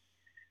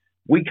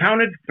 We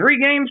counted 3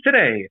 games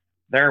today.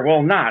 There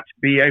will not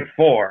be a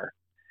 4.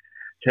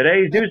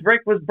 Today's news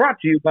break was brought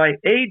to you by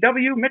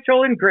A.W.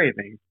 Mitchell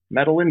Engraving.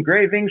 Metal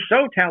engraving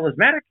so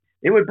talismanic,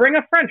 it would bring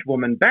a French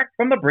woman back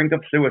from the brink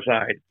of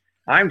suicide.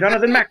 I'm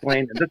Jonathan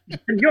McLean, and this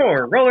is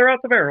your Roller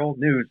Out the Barrel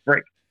news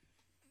break.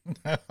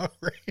 All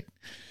right.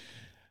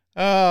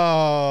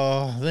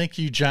 Oh, thank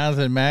you,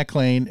 Jonathan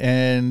McLean.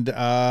 And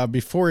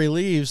before he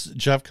leaves,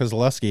 Jeff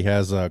Kozlowski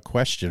has a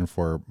question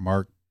for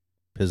Mark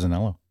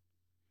Pisanello.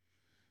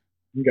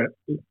 Okay.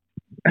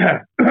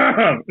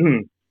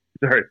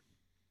 Sorry.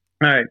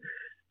 All right.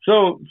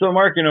 So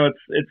Mark,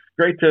 it's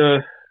great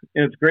to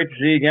see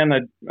you again.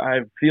 I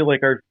feel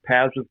like our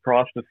paths have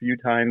crossed a few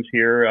times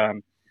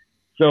here.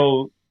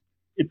 So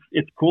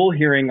it's cool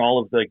hearing all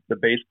of the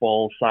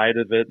baseball side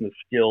of it and the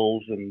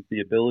skills and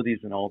the abilities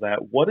and all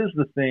that. What is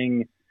the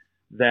thing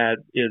that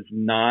is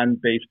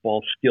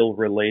non-baseball skill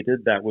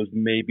related that was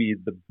maybe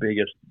the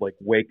biggest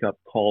wake up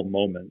call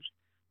moments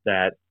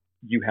that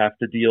you have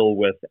to deal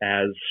with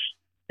as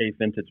a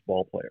vintage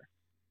ball player?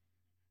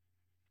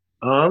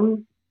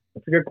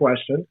 That's a good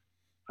question.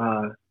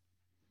 I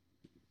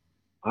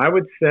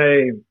would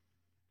say,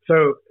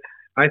 so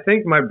I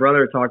think my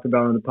brother talked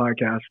about on the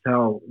podcast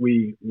how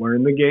we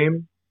learned the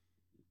game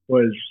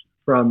was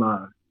from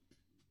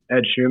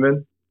Ed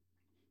Schumann.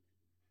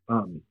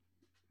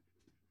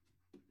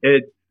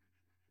 It,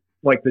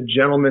 like the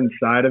gentleman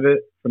side of it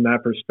from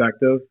that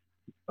perspective,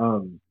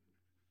 I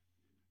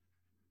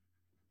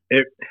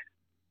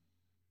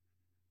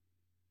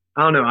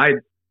don't know. I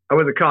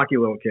was a cocky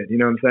little kid, you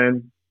know what I'm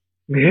saying?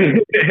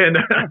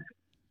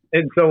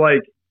 and so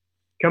like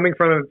coming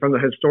from the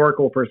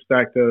historical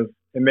perspective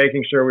and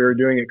making sure we were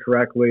doing it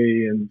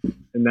correctly and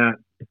in that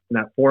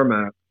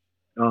format,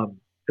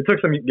 it took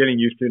some getting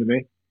used to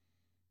me.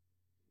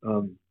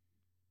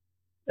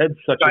 Ed's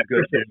such a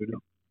good dude.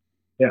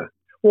 Yeah.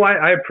 Well,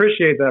 I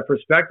appreciate that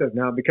perspective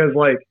now because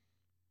like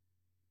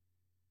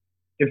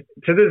if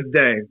to this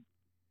day,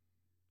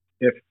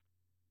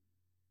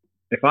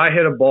 if I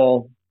hit a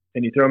ball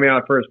and you throw me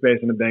out first base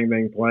in a bang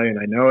bang play and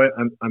I know it,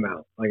 I'm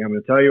out. Like I'm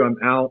going to tell you I'm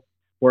out.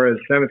 Whereas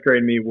seventh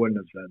grade me wouldn't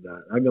have said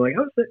that. I'd be like,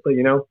 oh,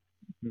 you know.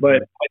 Mm-hmm.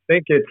 But I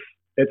think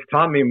it's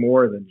taught me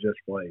more than just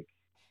like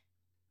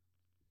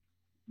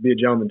be a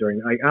gentleman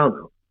during. Like I don't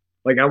know.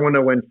 Like I want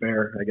to win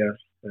fair, I guess,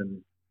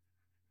 and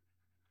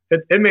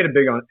it made a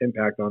big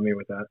impact on me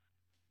with that.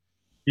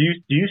 Do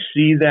you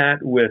see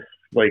that with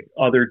like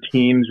other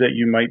teams that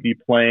you might be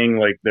playing?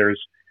 Like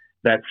there's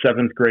that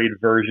seventh grade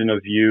version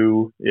of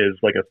you is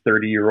like a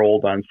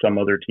 30-year-old on some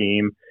other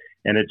team,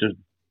 and it just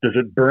does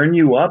it burn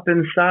you up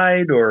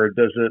inside, or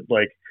does it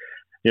like,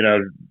 you know,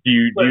 do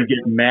you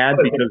get mad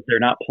because they're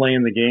not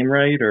playing the game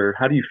right, or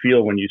how do you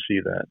feel when you see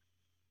that?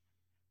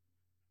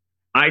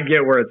 I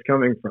get where it's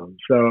coming from,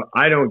 so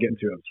I don't get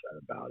too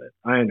upset about it.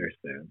 I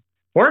understand.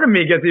 Part of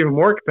me gets even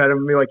more competitive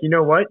and be like, you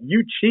know what?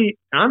 You cheat.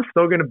 I'm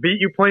still going to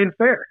beat you playing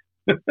fair.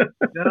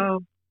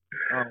 No.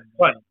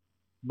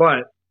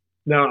 But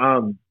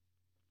no,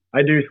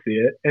 I do see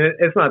it, and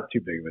it's not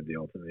too big of a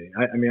deal to me.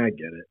 I mean, I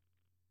get it.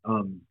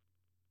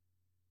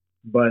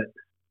 But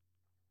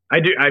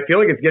I feel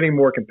like it's getting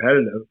more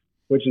competitive,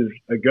 which is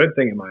a good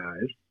thing in my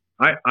eyes.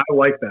 I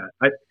like that.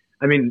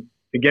 I mean,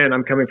 again,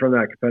 I'm coming from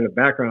that competitive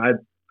background.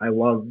 I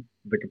love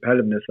the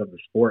competitiveness of the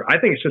sport. I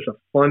think it's just a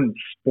fun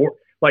sport.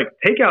 Like,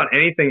 take out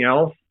anything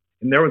else,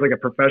 and there was like a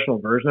professional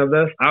version of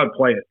this, I would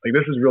play it. Like,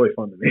 this is really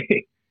fun to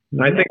me.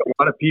 And I think a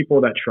lot of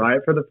people that try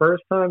it for the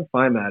first time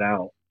find that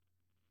out.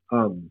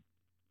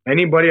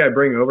 Anybody I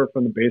bring over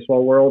from the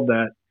baseball world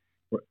that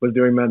was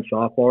doing men's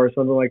softball or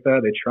something like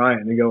that, they try it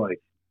and they go like,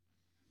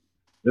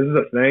 this is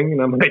a thing?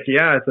 And I'm like,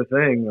 yeah, it's a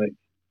thing. Like,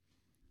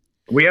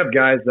 we have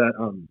guys that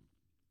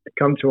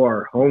come to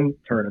our home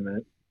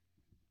tournament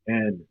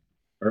and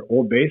are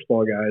old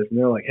baseball guys, and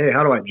they're like, hey,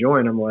 how do I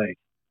join? I'm like,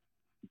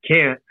 you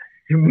can't,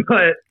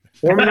 but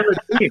form another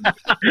team.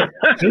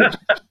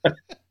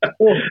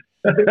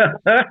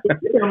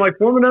 I'm like,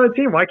 form another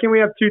team. Why can't we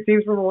have two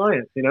teams from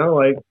Alliance? You know,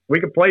 like we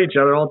could play each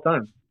other all the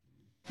time.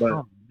 But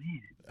oh,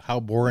 man.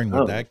 How boring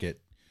would that get?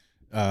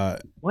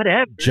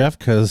 Whatever. Jeff,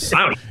 because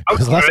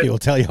Leslie will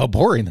tell you how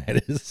boring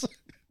that is.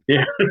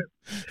 Yeah.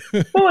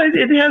 Well,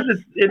 it has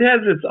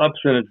its ups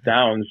and its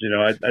downs. You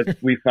know,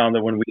 we found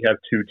that when we have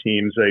two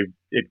teams,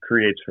 it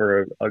creates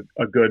for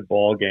a good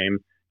ball game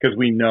because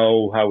we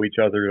know how each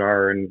other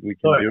are and we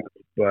can do it.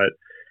 But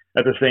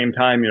at the same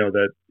time, you know,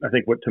 that I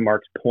think to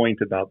Mark's point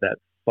about that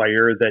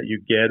fire that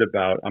you get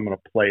about I'm going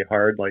to play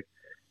hard, like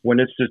when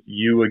it's just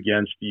you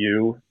against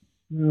you,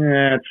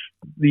 it's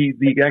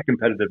that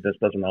competitiveness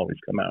doesn't always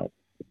come out.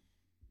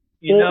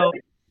 You know.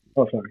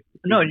 Oh, sorry.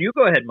 No, you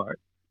go ahead, Mark.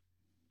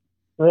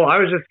 Well, I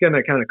was just going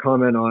to kind of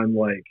comment on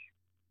like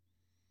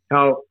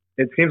how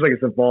it seems like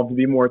it's evolved to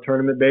be more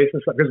tournament based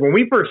and stuff. Because when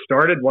we first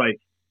started, like,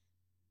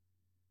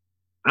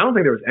 I don't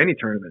think there was any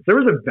tournaments. There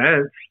was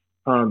events,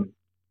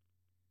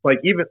 like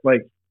even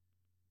like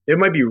it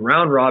might be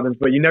round robins,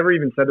 but you never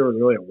even said there was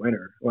really a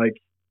winner. Like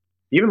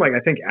even like I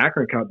think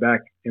Akron Cup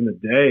back in the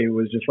day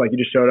was just like you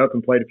just showed up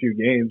and played a few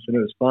games and it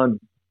was fun.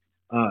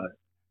 Because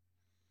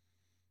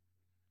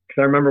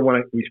I remember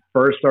when we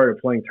first started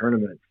playing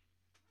tournaments.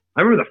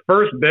 I remember the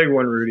first big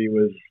one, Rudy,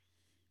 was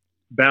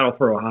Battle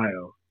for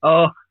Ohio.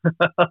 Oh, it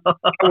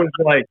was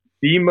like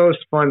the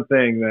most fun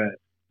thing that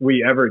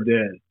we ever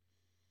did.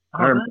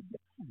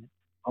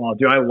 Oh,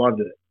 dude, I loved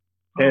it.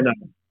 And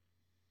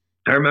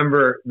I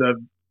remember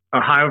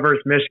Ohio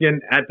versus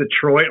Michigan at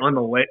Detroit on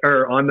the lake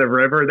or on the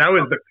river. That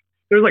was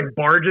there's like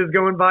barges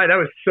going by. That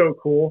was so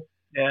cool.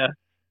 Yeah.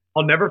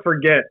 I'll never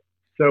forget.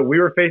 So we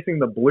were facing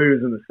the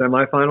Blues in the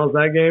semifinals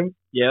that game.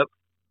 Yep.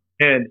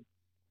 And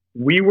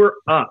we were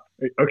up.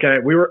 Okay,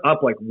 we were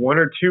up like 1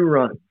 or 2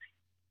 runs.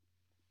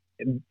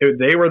 And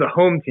they were the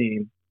home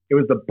team. It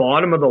was the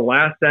bottom of the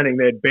last inning.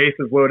 They had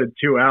bases loaded,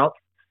 2 outs.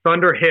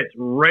 Thunder hits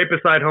right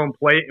beside home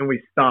plate, and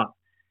we stopped.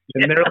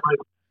 And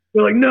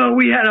they're like, no,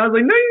 we had. I was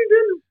like, no, you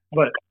didn't.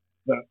 But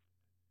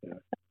yeah.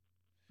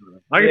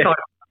 I can talk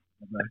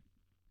about that.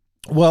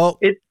 Well,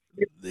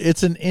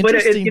 it's an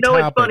interesting topic.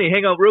 topic. It's funny.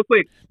 Hang on, real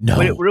quick. No,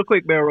 real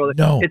quick, Barrel Roller.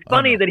 No, it's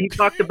funny that he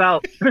talked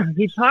about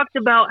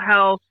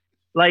how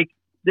like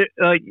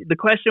the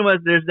question was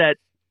there's that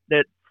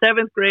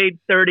 7th grade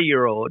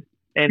 30-year-old,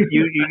 and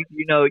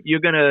you know you're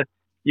gonna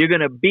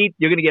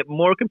get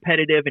more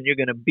competitive and you're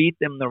gonna beat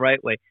them the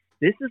right way.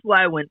 This is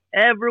why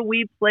whenever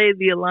we play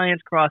the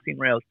Alliance Crossing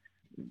Rails,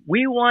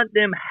 we want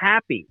them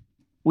happy.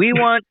 We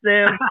want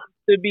them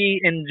to be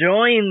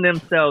enjoying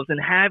themselves and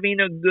having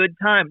a good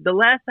time. The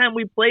last time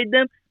we played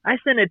them, I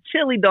sent a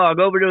chili dog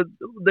over to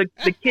the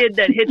kid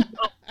that hit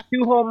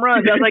 2 home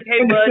runs. I was like,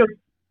 hey, bud.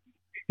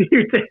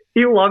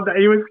 He loved that.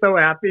 He was so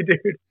happy,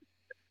 dude.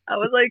 I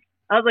was like,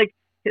 that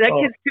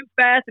kid's too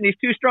fast and he's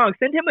too strong.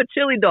 Send him a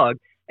chili dog.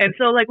 And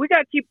so, like, we got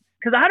to keep,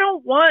 because I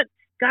don't want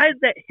guys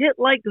that hit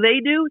like they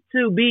do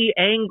to be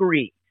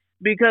angry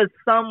because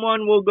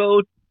someone will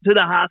go to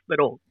the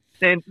hospital.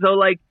 And so,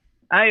 like,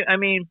 I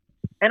mean,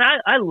 and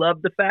I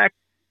love the fact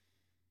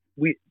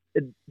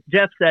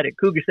Jeff said it,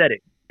 Cougar said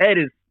it. Ed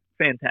is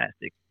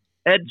fantastic.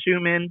 Ed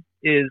Schumann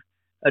is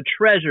a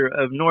treasure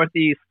of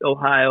Northeast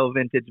Ohio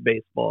vintage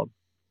baseball.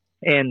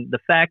 And the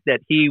fact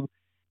that he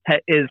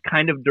is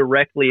kind of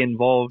directly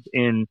involved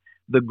in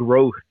the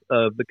growth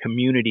of the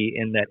community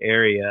in that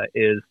area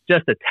is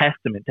just a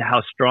testament to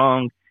how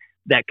strong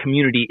that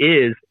community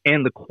is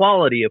and the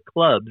quality of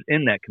clubs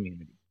in that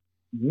community.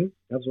 Mm-hmm.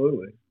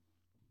 Absolutely.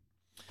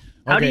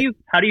 How do you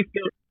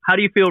feel? How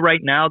do you feel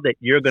right now that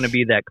you're going to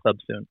be that club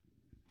soon?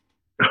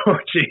 Oh,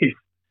 jeez.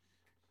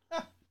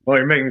 Well,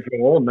 you're making me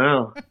feel old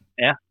now.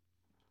 Yeah.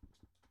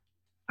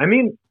 I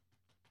mean,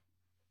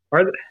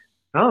 I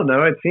don't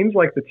know. It seems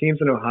like the teams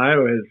in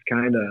Ohio is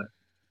kind of.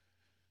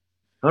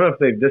 I don't know if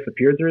they've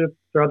disappeared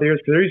throughout the years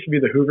because there used to be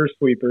the Hoover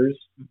Sweepers.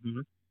 Mm-hmm.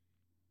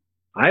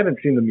 I haven't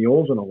seen the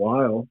Mules in a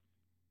while.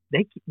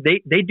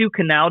 They do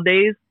Canal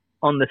Days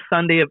on the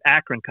Sunday of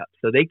Akron Cup,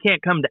 so they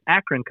can't come to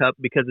Akron Cup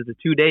because it's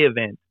a 2-day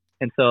event,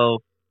 and so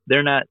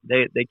they're not.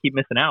 They keep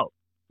missing out.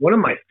 One of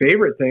my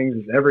favorite things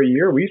is every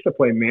year we used to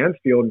play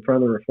Mansfield in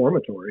front of the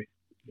Reformatory.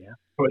 Yeah,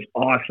 it was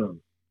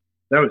awesome.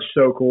 That was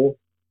so cool.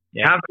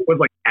 Yeah. Half of it was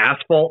like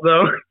asphalt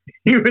though.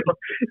 you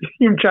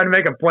would try to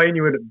make a play and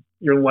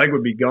your leg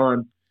would be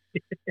gone.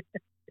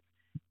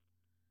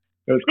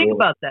 Think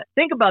about that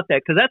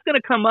because that's going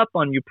to come up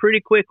on you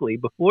pretty quickly.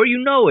 Before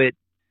you know it,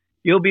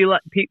 you'll be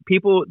like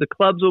people. The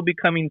clubs will be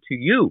coming to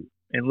you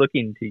and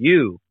looking to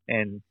you,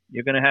 and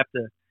you're going to have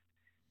to.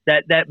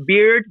 That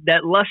beard,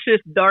 that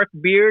luscious dark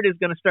beard, is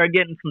going to start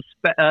getting some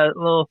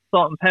little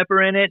salt and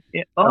pepper in it.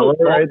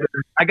 Right,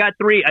 I got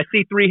 3. I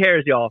see 3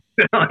 hairs, y'all.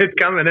 It's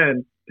coming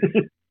in.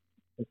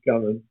 It's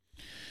coming.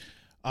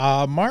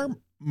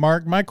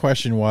 Mark, my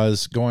question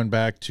was going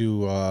back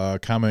to a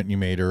comment you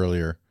made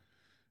earlier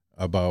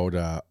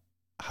about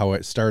how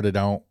it started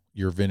out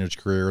your vintage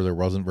career. There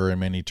wasn't very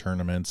many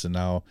tournaments, and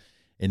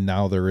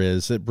now there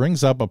is. It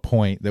brings up a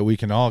point that we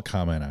can all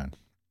comment on.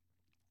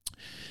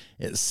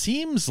 It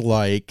seems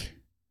like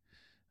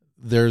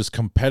there's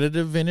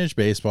competitive vintage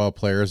baseball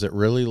players that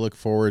really look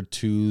forward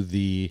to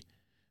the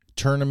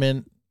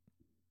tournament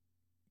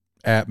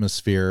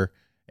atmosphere,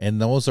 and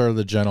those are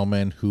the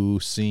gentlemen who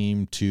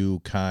seem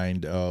to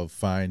kind of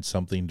find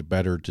something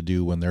better to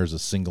do when there's a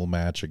single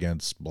match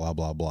against blah,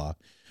 blah, blah.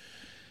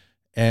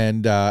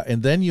 And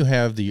then you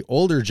have the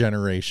older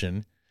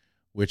generation,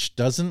 which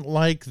doesn't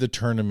like the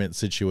tournament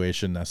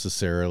situation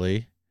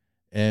necessarily.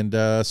 And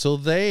so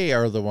they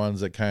are the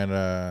ones that kind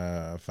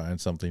of find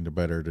something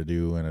better to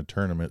do in a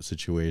tournament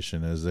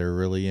situation, as they're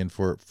really in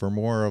for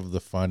more of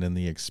the fun and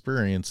the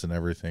experience and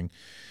everything.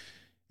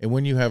 And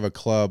when you have a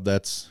club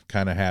that's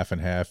kind of half and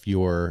half,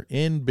 you're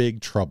in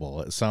big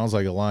trouble. It sounds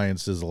like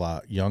Alliance is a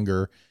lot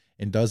younger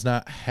and does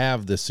not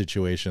have this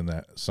situation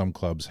that some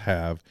clubs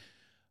have.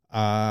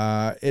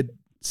 It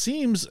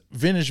seems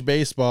vintage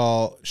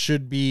baseball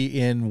should be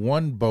in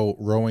one boat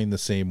rowing the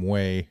same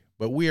way,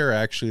 but we are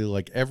actually,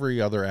 like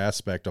every other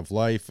aspect of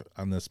life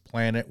on this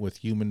planet with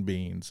human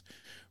beings,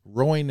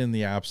 rowing in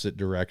the opposite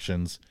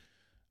directions.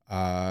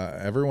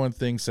 Everyone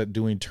thinks that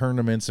doing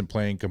tournaments and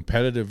playing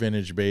competitive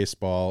vintage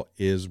baseball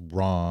is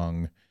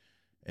wrong.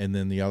 And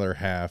then the other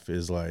half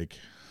is like,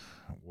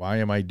 why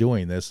am I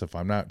doing this if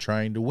I'm not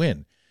trying to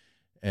win?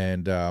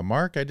 And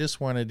Mark, I just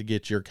wanted to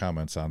get your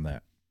comments on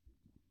that.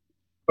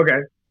 Okay.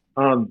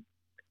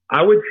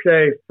 I would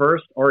say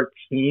first our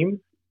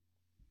team.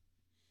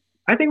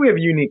 I think we have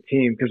a unique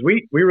team because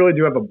we really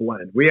do have a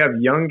blend. We have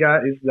young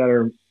guys that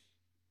are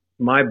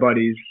my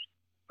buddies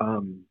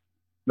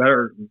that that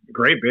are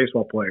great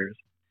baseball players,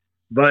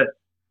 but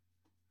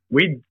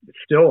we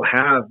still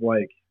have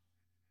like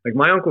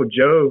my Uncle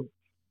Joe,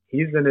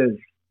 he's going to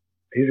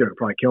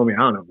probably kill me. I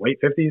don't know, late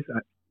 50s.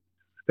 I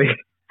think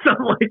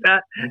something like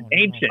that. Oh,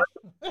 Ancient.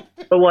 No.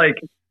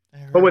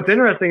 But what's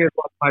interesting is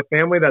my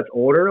family that's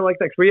older like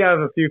that, 'cause we have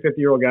a few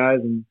 50-year-old guys,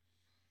 and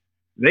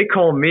they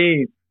call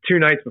me 2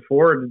 nights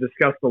before to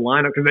discuss the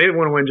lineup because they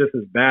want to win just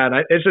as bad.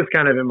 It's just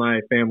kind of in my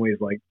family's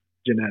like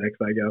genetics,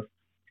 I guess.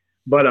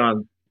 But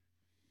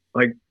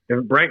like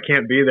if Brent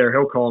can't be there,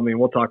 he'll call me and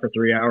we'll talk for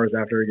 3 hours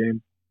after a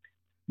game.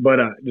 But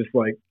just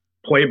like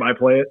play by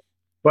play it.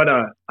 But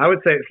I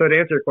would say, so to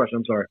answer your question,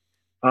 I'm sorry.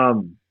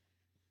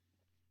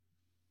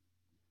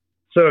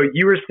 So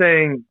you were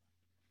saying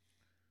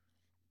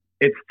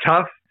it's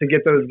tough to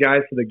get those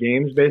guys to the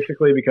games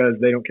basically because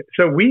they don't.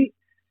 So we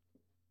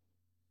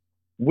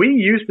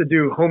used to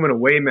do home and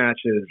away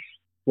matches,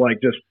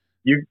 like just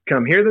you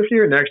come here this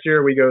year, next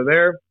year we go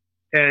there,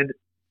 and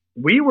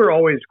we were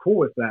always cool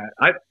with that.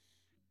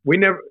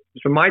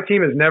 So my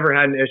team has never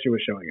had an issue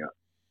with showing up.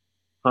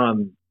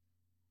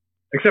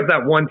 Except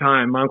that one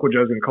time, my Uncle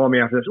Joe's going to call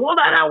me after this. Well,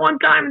 that one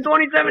time in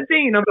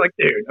 2017. I'm like,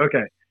 dude,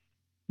 okay.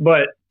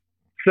 But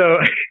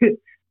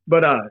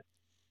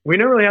we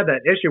never really had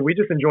that issue. We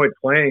just enjoyed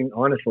playing,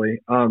 honestly.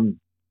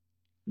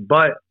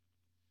 But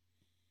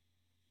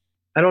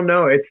I don't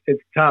know.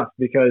 It's tough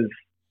because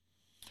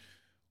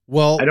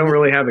I don't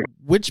really have a.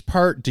 Which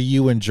part do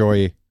you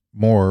enjoy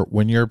more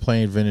when you're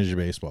playing vintage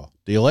baseball?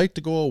 Do you like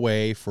to go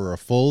away for a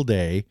full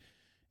day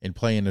and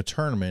play in a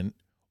tournament,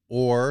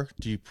 or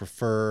do you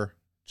prefer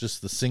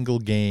just the single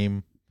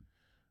game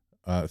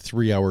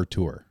 3-hour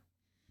tour?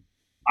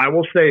 I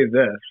will say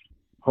this.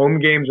 Home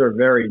games are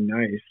very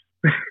nice.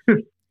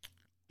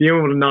 Being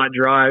able to not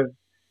drive,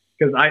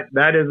 because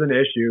that is an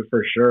issue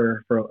for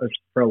sure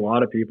for a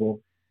lot of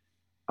people.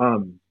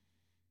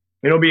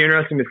 It'll be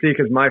interesting to see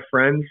because my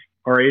friends,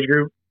 our age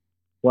group,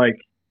 like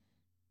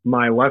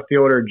my left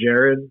fielder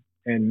Jared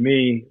and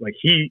me, like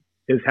he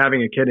is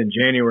having a kid in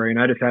January, and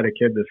I just had a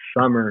kid this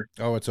summer.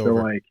 Oh, it's so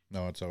over. Like,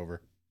 no, it's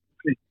over.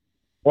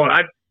 Well,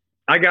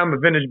 I got him a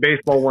vintage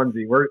baseball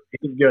onesie.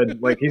 He's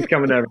good. Like he's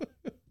coming over.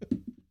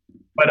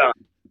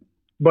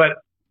 But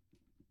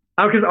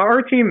because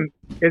our team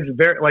is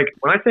very, like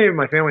when I say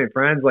my family and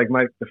friends, like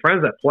the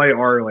friends that play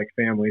are like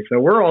family. So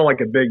we're all like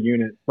a big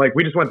unit. Like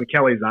we just went to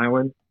Kelly's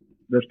Island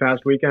this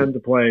past weekend to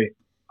play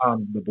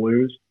the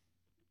Blues,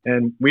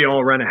 and we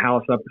all rent a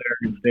house up there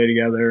and stay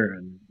together,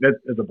 and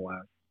it's a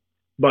blast.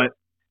 But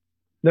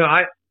no,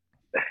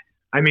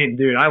 I mean,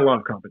 dude, I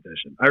love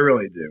competition. I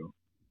really do.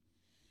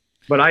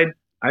 But I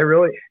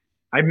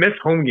miss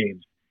home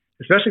games,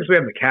 especially because we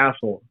have the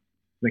Castle.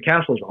 The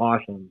Castle is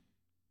awesome.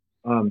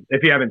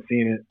 If you haven't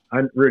seen it,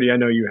 Rudy, I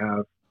know you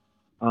have.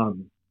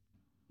 And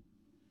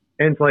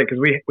it's like, because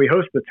we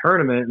host the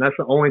tournament, and that's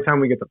the only time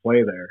we get to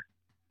play there,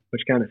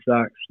 which kind of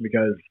sucks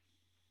because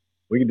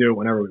we can do it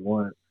whenever we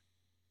want.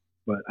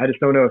 But I just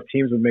don't know if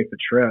teams would make the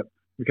trip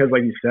because,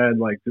 like you said,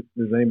 like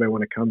does anybody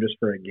want to come just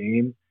for a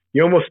game?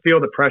 You almost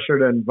feel the pressure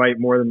to invite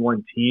more than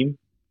one team.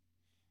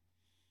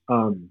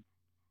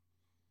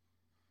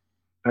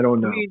 I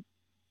don't know.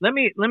 Let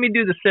me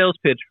do the sales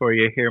pitch for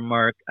you here,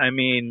 Mark. I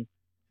mean,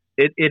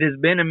 it has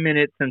been a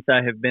minute since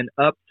I have been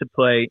up to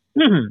play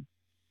in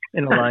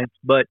Alliance,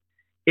 but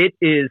it's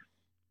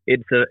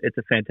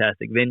a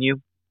fantastic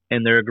venue,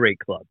 and they're a great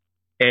club.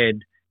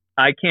 And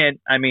I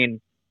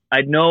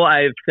know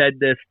I've said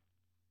this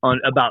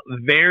about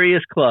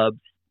various clubs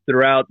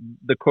throughout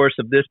the course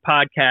of this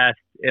podcast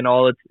and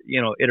all its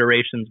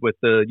iterations with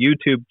the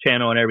YouTube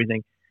channel and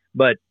everything,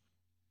 but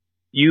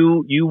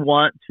you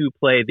want to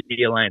play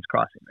the Alliance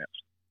Crossing rails.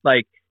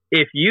 Like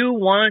if you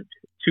want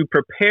to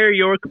prepare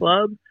your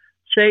club,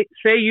 say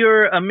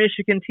you're a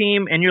Michigan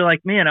team and you're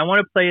like, man, I want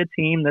to play a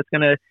team that's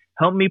going to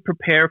help me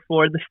prepare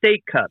for the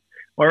State Cup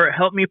or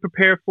help me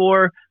prepare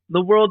for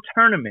the World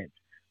Tournament,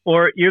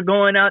 or you're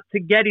going out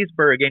to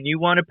Gettysburg and you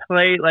want to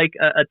play like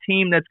a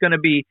team that's going to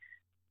be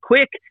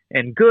quick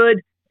and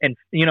good and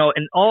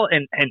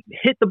and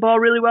hit the ball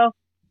really well.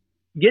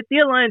 Get the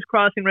Alliance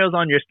Crossing rails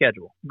on your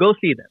schedule. Go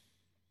see them.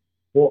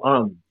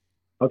 Well,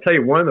 I'll tell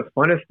you, one of the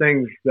funnest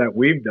things that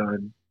we've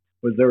done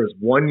was there was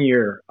one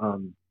year,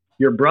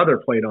 your brother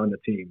played on the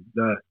team.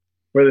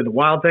 Whether the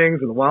Wild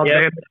Things or the Wild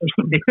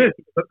Panthers,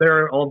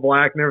 they're all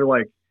black and they're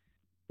like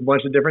a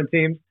bunch of different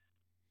teams.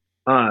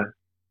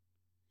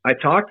 I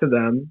talked to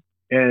them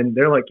and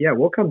they're like, yeah,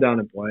 we'll come down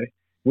and play.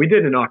 We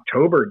did an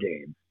October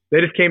game. They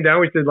just came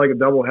down. We did like a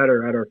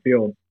doubleheader at our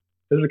field.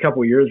 This was a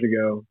couple years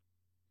ago,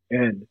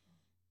 and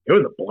it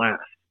was a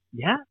blast.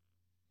 Yeah.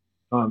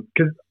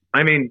 Because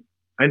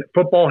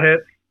football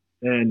hits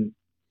and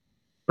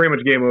pretty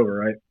much game over,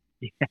 right?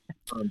 Yeah.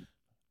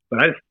 But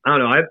I don't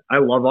know. I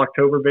love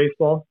October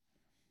baseball.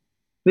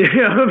 It's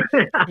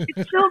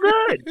so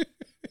good.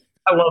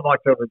 I love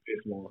October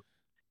baseball.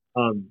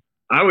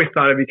 I always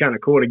thought it'd be kind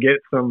of cool to get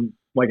some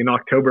like an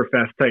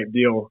Oktoberfest type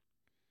deal.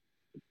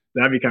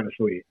 That'd be kind of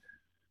sweet.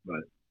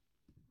 But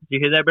did you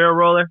hear that, barrel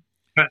roller?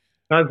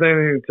 Not saying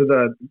anything to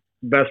the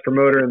best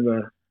promoter in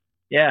the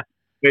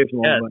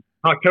baseball. Yeah. But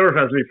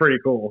Oktoberfest would be pretty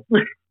cool.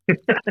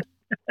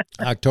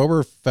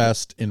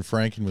 Oktoberfest in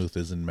Frankenmuth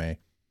is in May.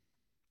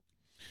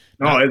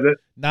 Is it?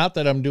 Not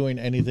that I'm doing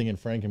anything in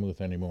Frankenmuth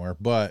anymore,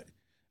 but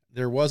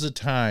there was a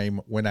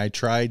time when I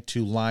tried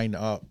to line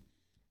up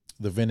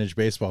the Vintage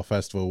Baseball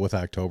Festival with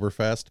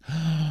Oktoberfest.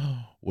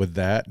 Would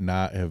that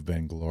not have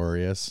been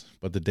glorious?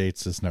 But the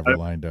dates just never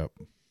lined up.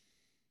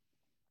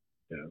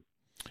 Yeah.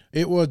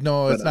 It was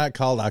it's not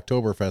called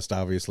Oktoberfest,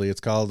 obviously.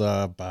 It's called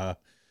I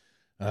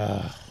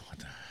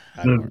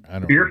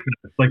don't Beer know.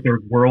 Fest, like their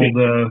World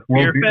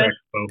Beer Fest?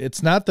 Expo.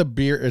 It's not the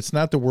beer. It's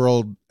not the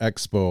World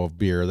Expo of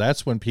beer.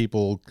 That's when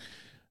people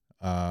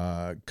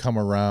come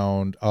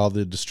around, all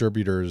the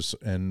distributors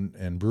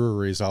and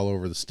breweries all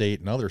over the state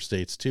and other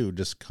states too,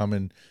 just come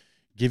and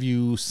give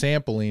you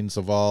samplings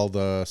of all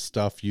the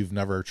stuff you've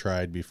never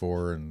tried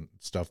before and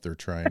stuff they're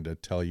trying to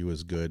tell you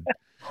is good.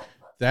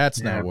 That's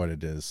not what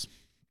it is.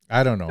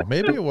 I don't know.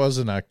 Maybe it was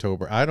in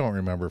October. I don't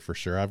remember for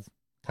sure. I've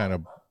kind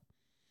of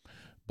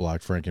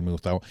blocked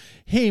Frankenmuth out.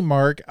 Hey,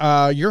 Mark,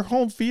 your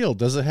home field,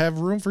 does it have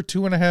room for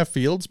 2.5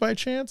 fields by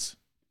chance?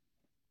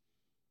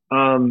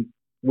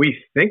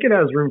 We think it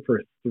has room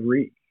for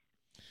 3.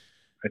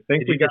 I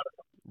think we got.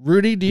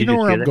 Rudy, do you know you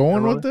where see I'm that going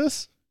camera? with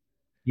this?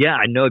 Yeah,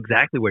 I know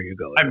exactly where you're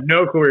going. I have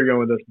no clue where you're going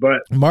with this, but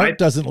Mark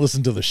doesn't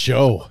listen to the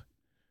show.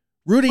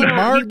 Rudy, Well,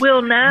 Mark he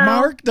will now.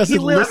 Mark doesn't He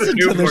will. listen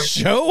to the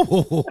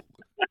show.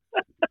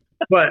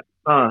 But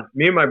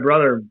me and my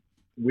brother,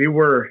 we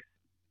were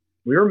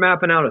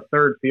mapping out a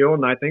 3rd field,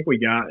 and I think we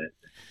got it.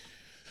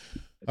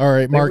 All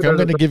right, Mark, I'm there's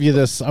going to give you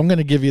this. I'm going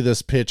to give you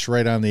this pitch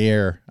right on the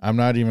air. I'm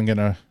not even going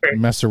to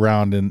mess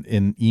around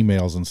in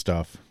emails and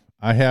stuff.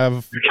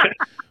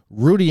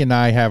 Rudy and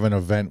I have an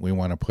event we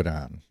want to put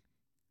on.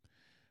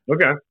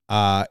 Okay.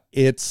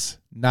 It's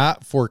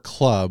not for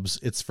clubs.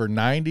 It's for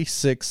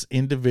 96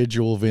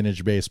 individual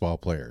vintage baseball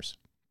players.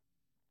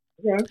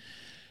 Okay.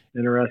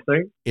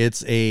 Interesting.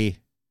 It's a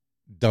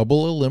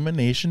double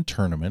elimination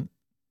tournament.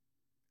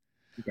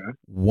 Okay.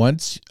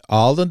 Once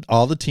all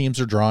the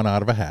teams are drawn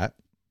out of a hat.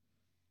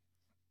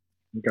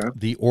 Okay.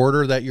 The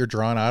order that you're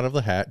drawn out of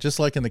the hat, just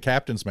like in the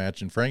captain's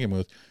match in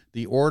Frankenmuth,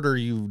 the order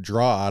you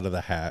draw out of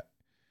the hat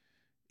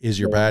is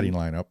your batting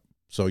lineup.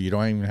 So you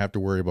don't even have to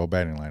worry about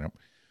batting lineup.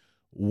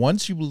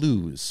 Once you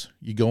lose,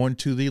 you go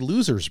into the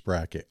loser's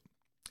bracket.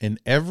 And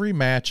every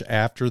match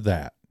after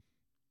that,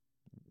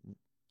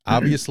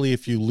 obviously,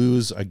 if you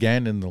lose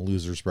again in the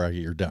loser's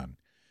bracket, you're done.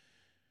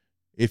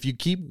 If you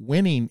keep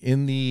winning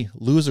in the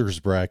loser's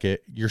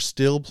bracket, you're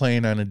still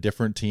playing on a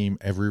different team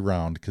every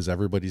round because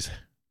everybody's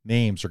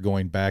names are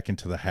going back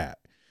into the hat.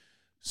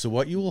 So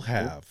what you will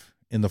have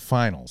in the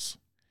finals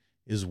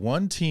is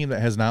one team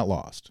that has not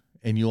lost,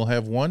 and you'll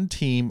have one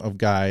team of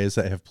guys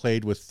that have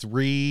played with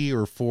 3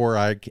 or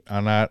 4.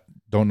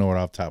 Don't know it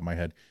off the top of my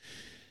head.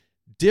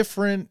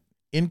 Different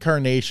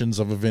incarnations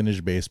of a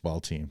vintage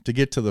baseball team to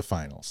get to the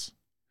finals.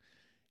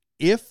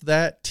 If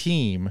that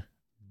team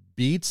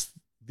beats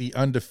the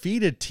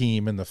undefeated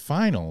team in the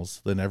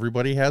finals, then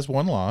everybody has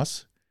 1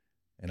 loss,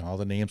 and all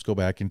the names go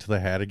back into the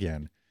hat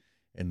again.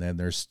 And then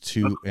there's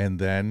 2, and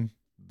then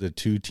the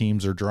 2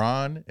 teams are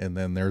drawn, and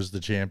then there's the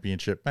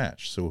championship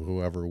match. So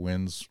whoever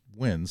wins,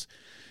 wins.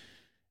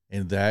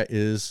 And that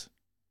is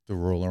the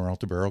Roller Out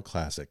the Barrel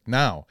Classic.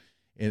 Now,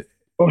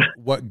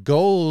 what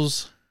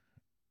goes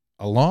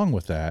along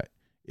with that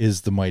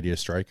is the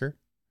Mightiest Striker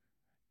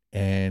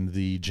and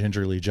the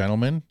Gingerly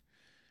Gentleman,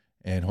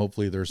 and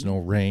hopefully there's no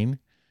rain.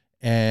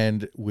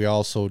 And we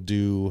also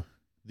do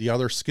the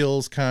other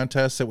skills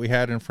contest that we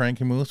had in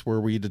Frankenmuth,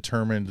 where we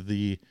determined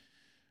the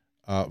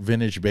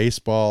vintage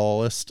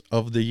baseballist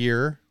of the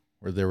year,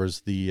 where there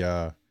was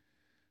the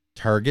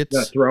targets,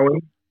 The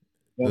throwing.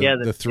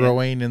 the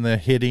throwing and the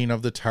hitting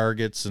of the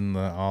targets and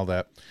all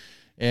that.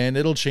 And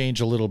it'll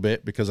change a little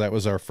bit because that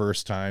was our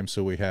first time.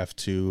 So we have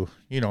to,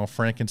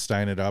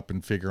 Frankenstein it up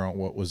and figure out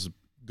what was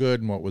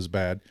good and what was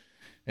bad.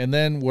 And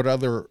then what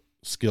other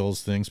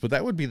skills things, but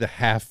that would be the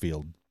half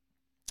field.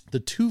 The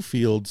 2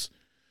 fields,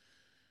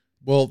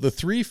 the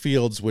 3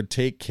 fields would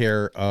take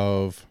care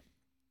of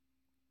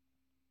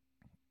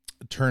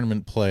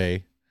tournament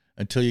play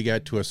until you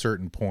got to a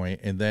certain point,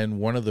 and then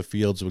one of the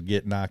fields would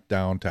get knocked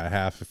down to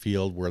half a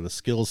field where the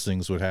skills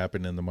things would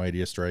happen in the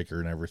Mightiest Striker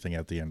and everything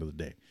at the end of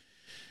the day.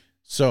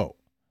 So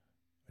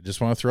I just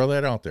want to throw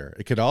that out there.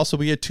 It could also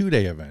be a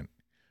 2-day event,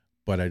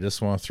 but I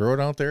just want to throw it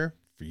out there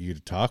for you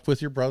to talk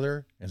with your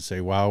brother and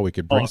say, wow, we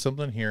could bring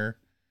something here.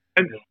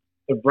 And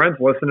if Brent's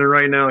listening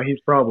right now, he's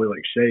probably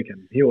like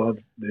shaking. He loves,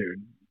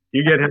 dude.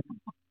 You get him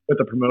with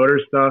the promoter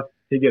stuff,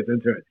 he gets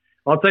into it.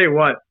 I'll tell you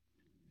what,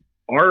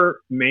 our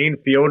main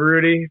field,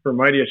 Rudy, for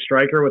Mightiest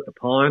Striker with the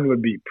pond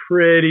would be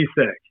pretty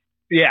sick.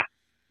 Yeah.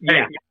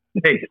 Yeah.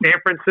 Hey, San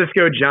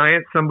Francisco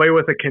Giants, somebody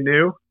with a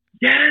canoe.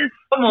 Yes.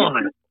 Come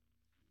on.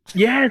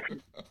 Yes.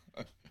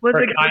 Was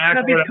Or it kayak,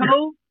 Chubby whatever.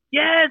 Toe?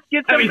 Yes.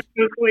 Get That'd some.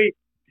 be so sweet.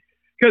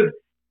 Because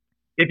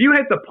if you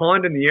hit the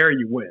pond in the air,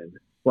 you win.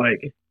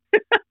 Like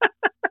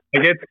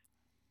it's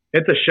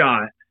a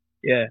shot.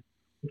 Yeah.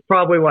 It's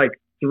probably like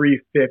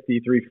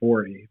 350,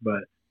 340,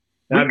 but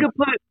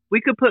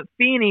We could put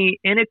Feeney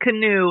in a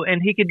canoe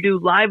and he could do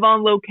live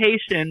on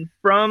location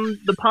from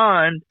the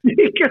pond.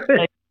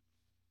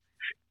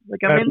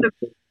 Like I'm in the.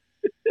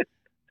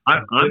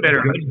 I'm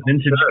better.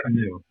 Vintage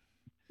canoe.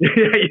 Yeah,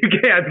 you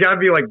can. It's got to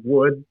be like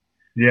wood.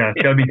 Yeah,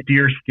 it's got to be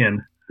deer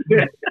skin.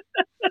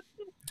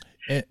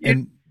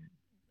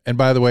 And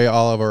by the way,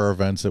 all of our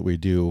events that we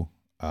do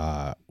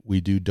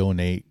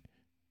donate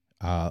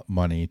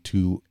money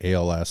to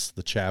ALS,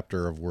 the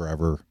chapter of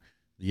wherever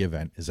the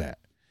event is at.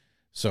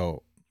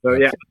 So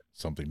yeah,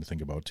 something to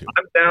think about too.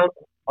 I'm down.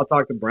 I'll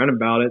talk to Brent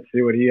about it,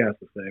 see what he has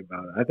to say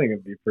about it. I think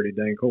it'd be pretty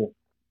dang cool.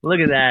 Look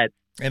at that.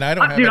 And I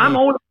don't have dude, any... I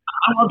love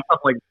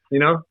stuff like this, you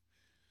know?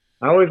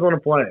 I always want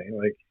to play.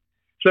 Like,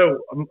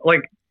 so,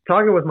 like,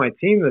 talking with my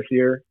team this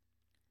year,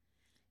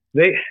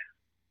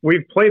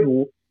 we've played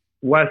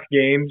less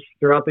games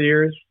throughout the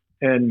years,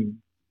 and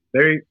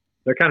they're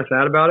kind of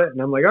sad about it. And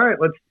I'm like, all right,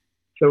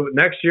 so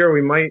next year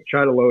we might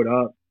try to load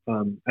up.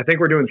 I think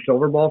we're doing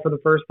silver ball for the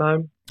first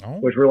time,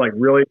 which we're like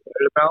really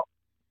excited about.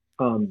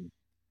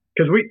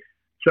 Because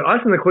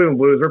us and the Cleveland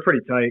Blues, we're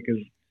pretty tight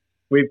because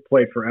we've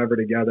played forever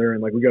together,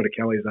 and like we go to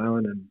Kelly's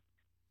Island, and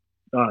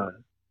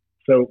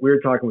so we were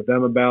talking with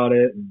them about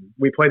it, and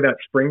we played that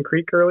Spring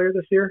Creek earlier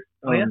this year.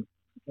 Up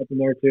in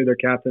there too, their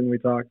captain. We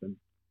talked, and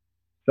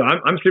so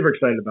I'm super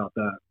excited about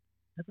that.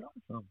 That's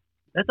awesome.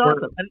 That's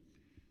awesome,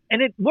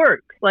 and it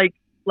works. Like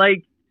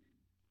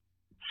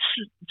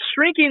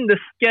shrinking the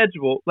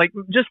schedule, like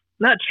just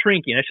not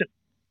shrinking.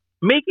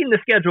 Making the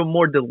schedule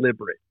more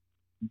deliberate.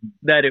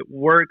 That it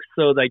works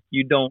so like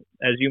you don't,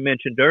 as you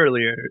mentioned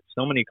earlier,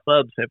 so many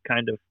clubs have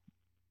kind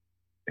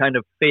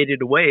of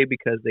faded away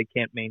because they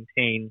can't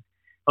maintain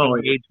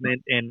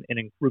engagement and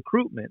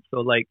recruitment. So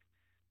like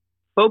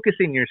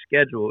focusing your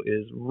schedule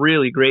is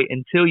really great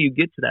until you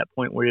get to that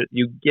point where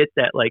you get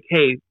that like,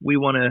 hey, we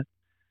want to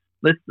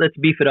let's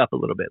beef it up a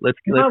little bit. Let's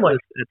add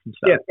some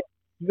stuff. Yeah,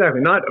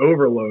 exactly. Not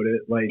overload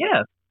it. Like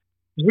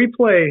we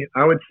play,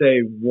 I would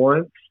say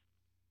once.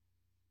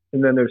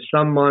 And then there's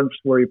some months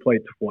where you play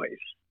twice.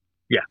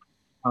 Yeah.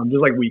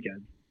 Just like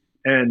weekends.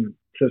 And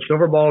so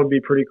Silver Ball would be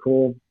pretty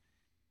cool.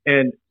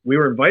 And we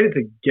were invited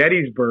to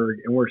Gettysburg,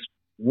 and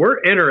we're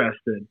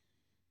interested.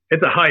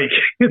 It's a hike.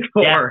 It's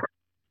far.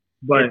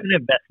 But it's an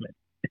investment.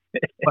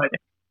 but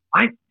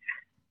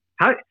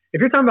if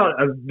you're talking about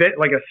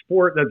like a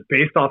sport that's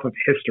based off of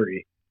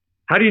history,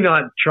 how do you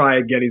not try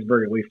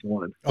Gettysburg at least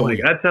once?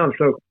 That sounds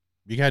so cool.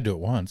 You got to do it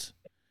once.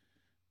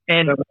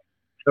 And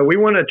so we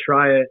want to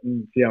try it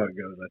and see how it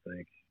goes, I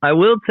think. I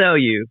will tell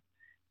you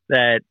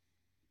that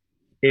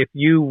if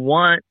you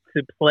want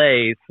to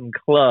play some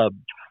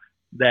clubs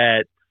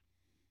that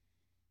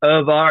they're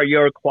of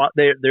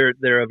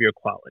your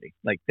quality.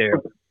 Like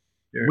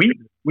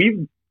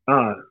we've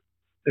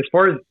as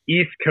far as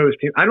East Coast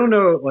teams, I don't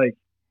know, like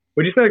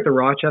would you say like the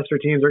Rochester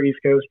teams are East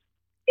Coast?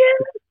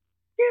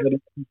 Yeah.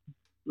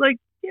 Like,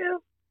 yeah.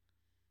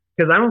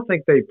 Because I don't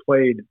think they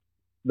played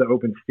the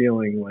open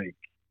stealing like.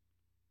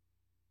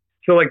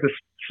 So like the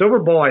Silver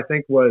Ball, I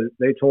think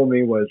they told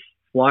me was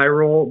fly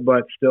roll,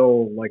 but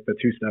still like the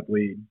 2-step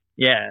lead.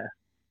 Yeah.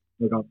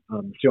 Like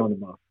still on the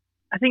muff.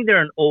 I think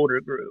they're an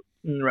older group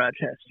in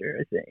Rochester,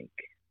 I think.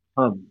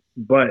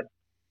 But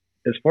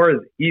as far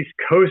as East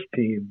Coast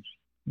teams,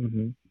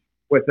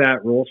 with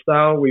that roll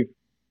style, we've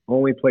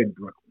only played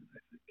Brooklyn, I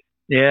think.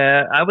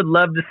 Yeah, I would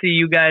love to see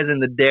you guys in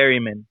the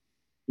Dairyman.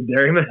 The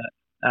Dairyman?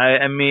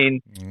 I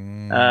mean,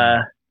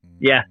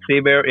 yeah,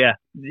 Seabear, yeah.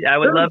 I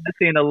would love to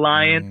see an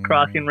Alliance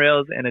Crossing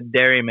Rails and a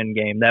Dairyman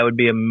game. That would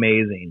be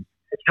amazing.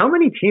 How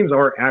many teams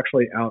are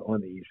actually out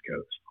on the East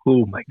Coast?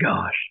 Oh, my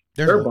gosh.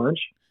 There's a bunch.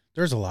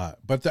 There's a lot,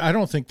 but I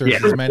don't think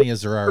there's as many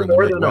as there are in the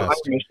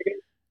Midwest.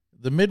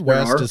 The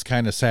Midwest has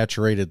kind of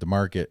saturated the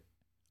market.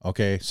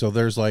 Okay, so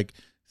there's like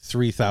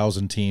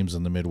 3,000 teams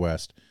in the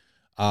Midwest.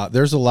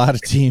 There's a lot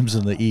of teams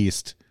in the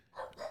East,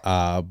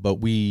 but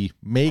we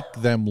make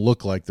them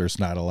look like there's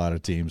not a lot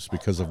of teams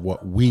because of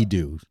what we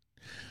do.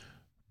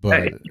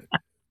 But,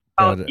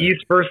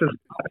 East versus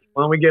West.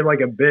 Why don't we get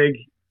like a big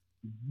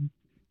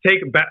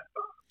take back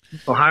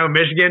Ohio,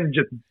 Michigan,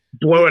 just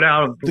blow it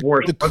out of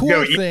proportion.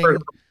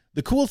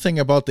 The cool thing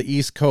about the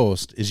East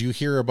Coast is you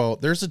hear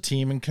about there's a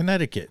team in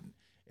Connecticut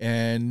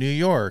and New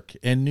York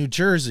and New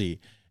Jersey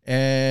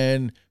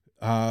and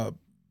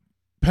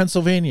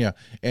Pennsylvania,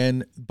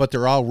 but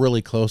they're all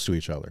really close to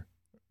each other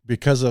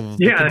because of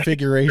the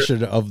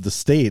configuration of the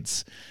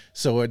states.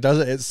 So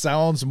it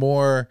sounds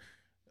more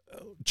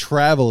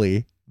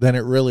travel-y than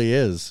it really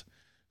is.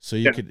 So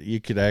you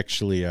could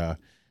actually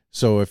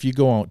so if you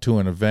go out to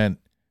an event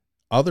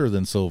other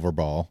than Silver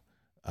Ball,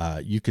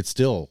 you could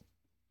still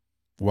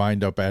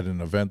wind up at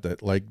an event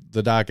that like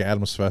the Doc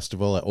Adams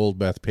Festival at Old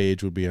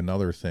Bethpage would be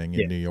another thing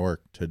in New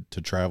York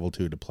to travel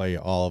to play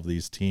all of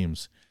these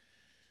teams.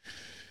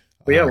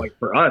 But like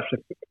for us,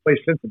 if we play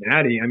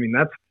Cincinnati, I mean,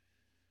 that's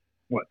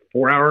what,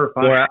 4 hour,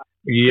 5 hours?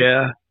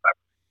 Yeah.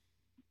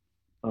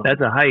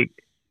 That's a hike.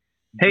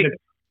 Hey,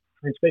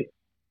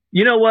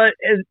 you know what?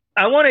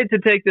 I wanted to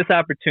take this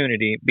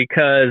opportunity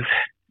because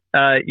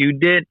you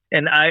did,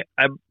 and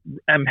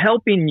I'm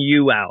helping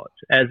you out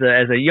as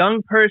a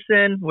young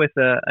person with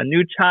a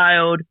new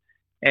child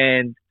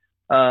and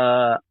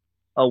a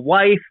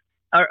wife.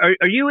 Are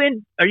you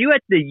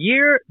at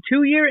the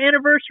 2-year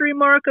anniversary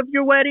mark of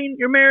your wedding,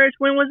 your marriage?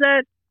 When was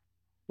that?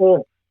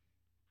 Well,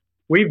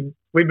 we've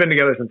been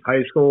together since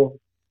high school.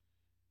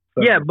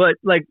 So. Yeah, but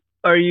like,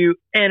 are you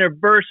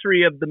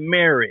anniversary of the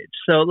marriage?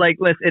 So like,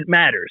 it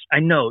matters. I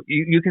know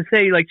you can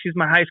say like she's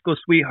my high school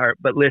sweetheart,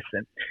 but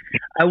listen,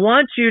 I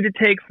want you to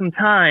take some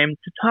time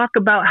to talk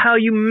about how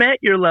you met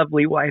your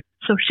lovely wife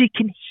so she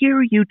can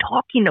hear you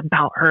talking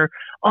about her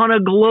on a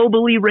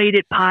globally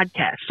rated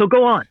podcast. So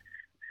go on.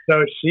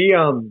 So she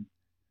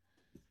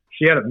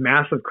had a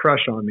massive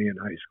crush on me in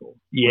high school.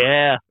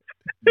 Yeah.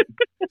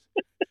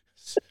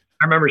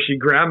 I remember she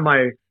grabbed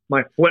my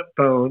flip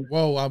phone.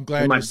 Whoa, I'm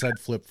glad you said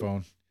flip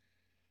phone.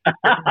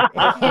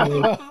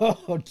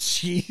 Oh,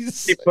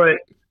 jeez. She put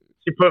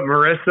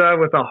Marissa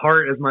with a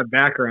heart as my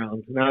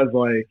background, and I was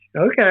like,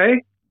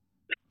 okay.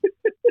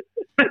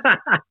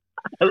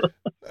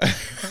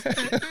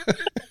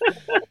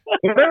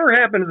 Whatever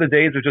happened to the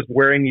days of just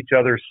wearing each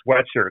other's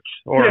sweatshirts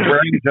or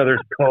wearing each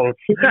other's coats?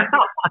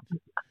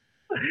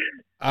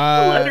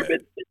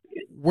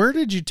 Where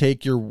did you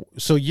take your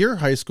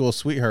high school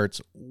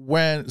sweethearts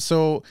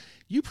so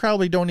you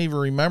probably don't even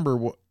remember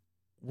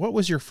what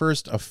was your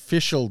first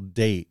official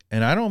date?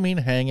 And I don't mean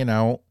hanging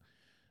out.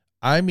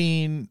 I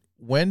mean,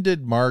 when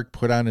did Mark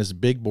put on his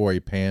big boy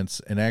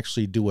pants and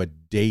actually do a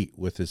date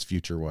with his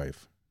future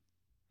wife?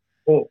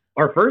 Well,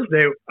 our first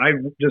date, I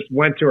just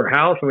went to her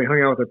house and we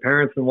hung out with her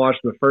parents and watched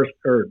I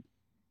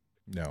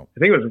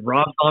think it was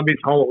Rob Zombie's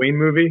Halloween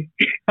movie.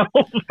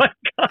 Oh my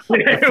God.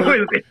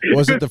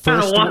 Was it the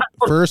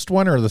first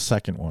one or the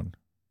second one?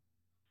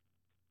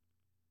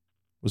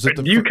 Was it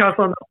Do you cuss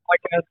on the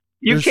podcast?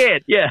 You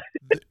can't, yeah.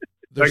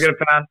 Do I get a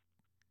pass?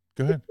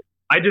 Go ahead.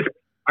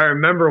 I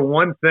remember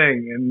one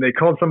thing, and they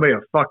called somebody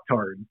a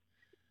fucktard.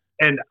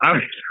 And I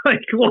was like,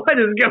 what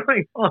is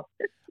going on?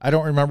 I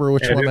don't remember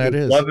which one that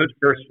is. Love at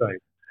first sight.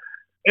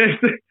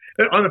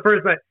 On the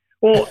first night.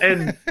 Well,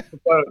 and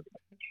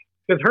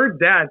because her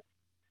dad,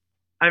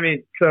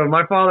 so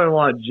my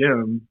father-in-law,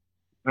 Jim,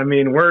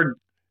 we're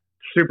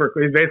super,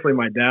 he's basically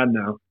my dad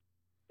now.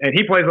 And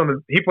he plays on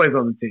the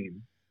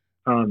team.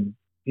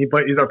 He's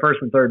our first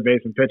and third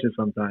base and pitches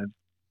sometimes.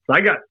 So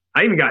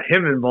I even got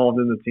him involved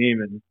in the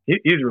team, and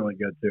he's really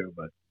good too.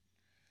 But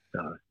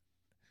so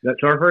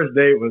our first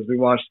date was we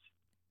watched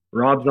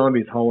Rob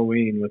Zombie's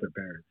Halloween with her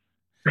parents.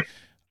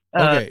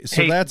 Okay,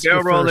 so that's Joe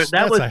Roller.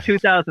 That was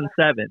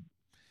 2007.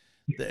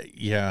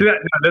 Yeah,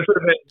 this would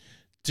have been.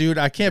 Dude,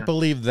 I can't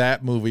believe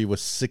that movie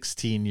was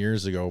 16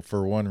 years ago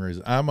for one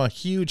reason. I'm a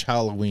huge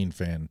Halloween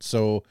fan,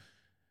 so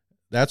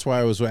that's why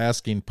I was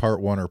asking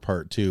part 1 or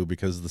part 2,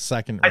 because the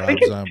second Rob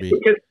Zombie,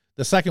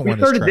 the second one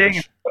is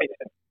trash.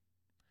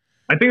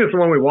 I think it's the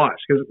one we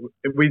watched because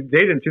we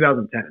dated in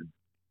 2010.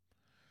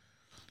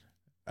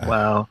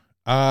 Wow.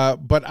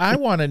 But I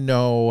want to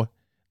know,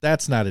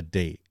 that's not a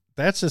date.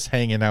 That's just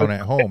hanging out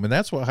at home, and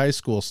that's what high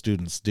school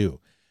students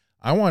do.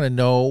 I want to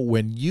know,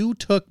 when you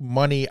took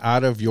money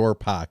out of your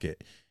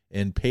pocket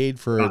and paid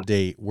for a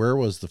date, where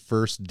was the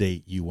first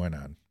date you went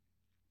on?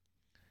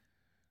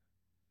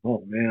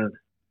 Oh, man.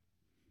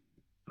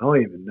 I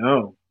don't even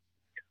know.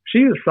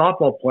 She's a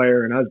softball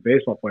player, and I was a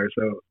baseball player,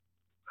 so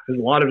there's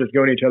a lot of just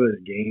going to each other's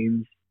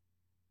games.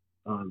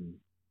 I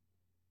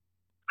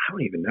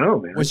don't even know,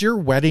 man. Was your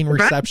wedding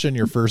reception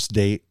your first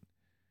date?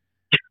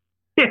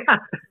 Yeah.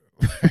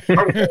 I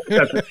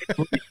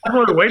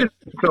wanted to wait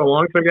so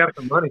long so we got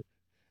some money.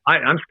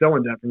 I'm still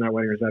in debt from that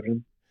wedding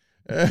reception.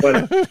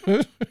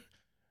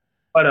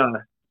 But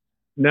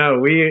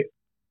no,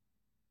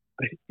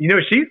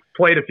 she's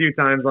played a few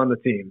times on the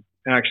team,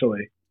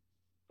 actually.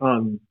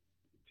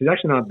 She's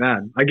actually not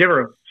bad. I give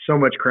her so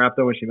much crap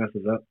though when she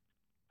messes up.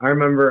 I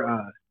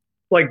remember,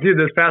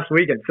 this past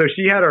weekend. So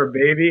she had our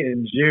baby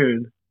in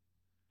June,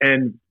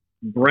 and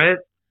Brent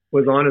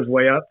was on his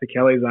way up to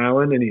Kelly's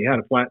Island, and he had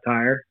a flat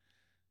tire.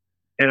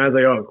 And I was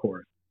like, oh, of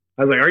course.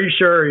 I was like, are you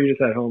sure? Or are you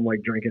just at home,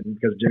 drinking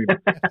because Jimmy?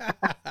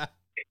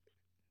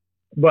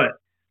 But,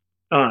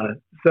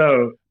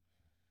 so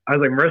I was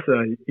like,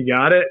 Marissa, you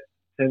got it?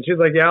 And she's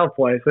like, yeah, I'll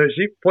play. So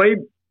she played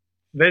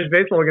vintage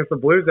baseball against the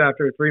Blues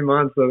after 3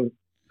 months of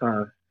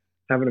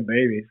having a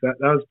baby. So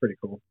that was pretty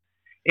cool.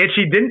 And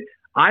she didn't.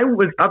 I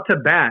was up to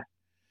bat,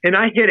 and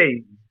I hit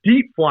a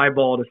deep fly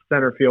ball to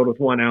center field with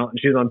 1 out, and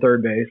she's on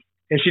third base,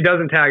 and she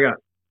doesn't tag up.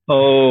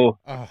 Oh.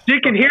 She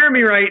can hear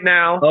me right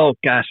now. Oh,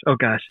 gosh.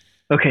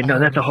 Okay, no,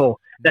 that's a hole.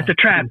 That's a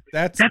trap.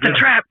 That's a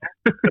trap.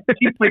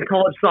 She played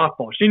college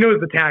softball. She knows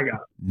the tag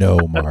up. No,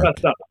 Mark.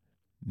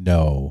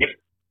 No.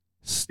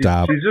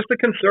 Stop. She's just a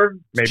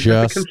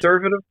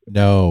conservative.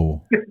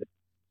 No.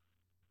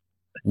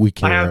 We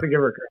care. I have to give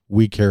her credit.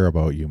 We care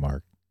about you,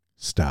 Mark.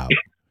 Stop.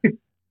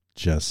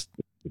 Just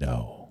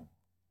no.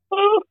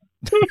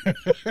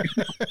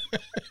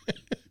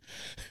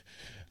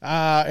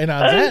 And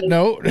on that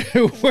note,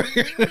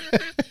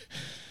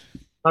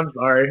 I'm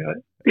sorry.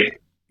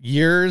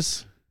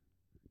 Years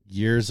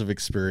years of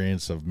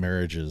experience of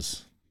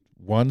marriages,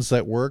 ones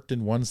that worked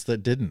and ones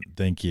that didn't.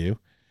 Thank you.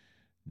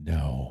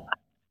 No,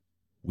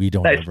 we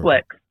don't Nice ever.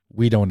 flex.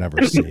 We don't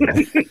ever see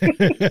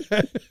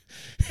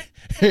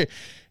it.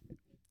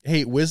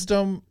 Hey,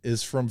 wisdom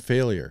is from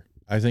failure.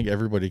 I think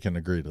everybody can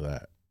agree to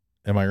that.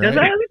 Am I right?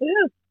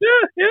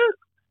 Yeah.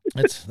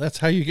 That's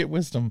how you get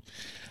wisdom.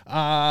 Wait,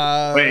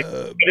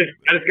 I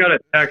just got a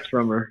text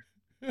from her.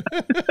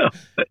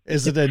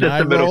 Is it an Just eye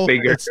a middle roll?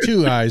 finger. It's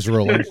two eyes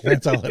rolling.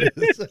 That's all it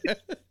is.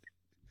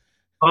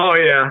 Oh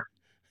yeah.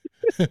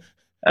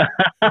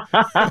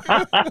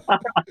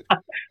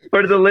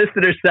 For the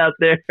listeners out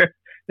there,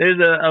 there's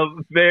a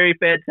very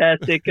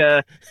fantastic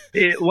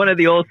one of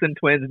the Olsen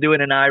twins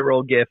doing an eye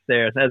roll gift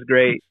there. That's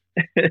great.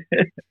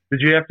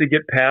 Did you have to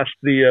get past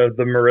the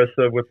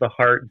Marissa with the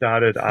heart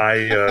dotted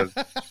eye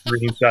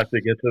screenshot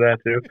to get to that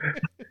too?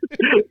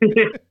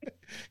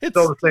 It's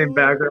all the same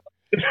background.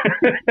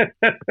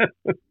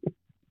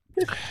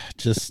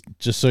 Just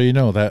so you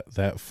know,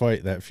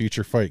 that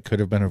future fight could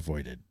have been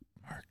avoided,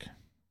 Mark.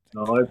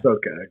 No, it's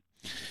okay.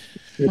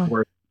 It's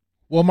worth.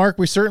 Well, Mark,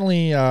 we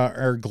certainly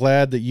are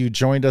glad that you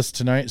joined us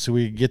tonight so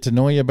we get to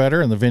know you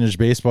better in the vintage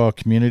baseball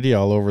community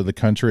all over the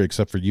country,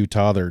 except for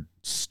Utah. They're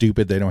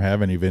stupid. They don't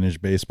have any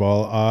vintage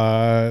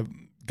baseball.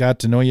 Got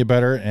to know you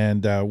better.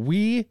 And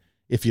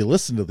if you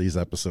listen to these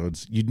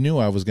episodes, you knew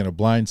I was going to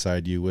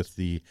blindside you with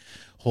the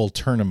whole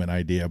tournament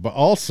idea. But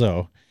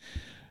also,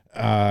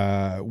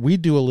 we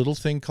do a little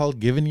thing called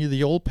giving you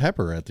the old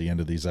pepper at the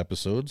end of these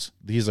episodes.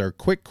 These are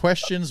quick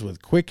questions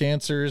with quick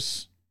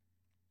answers.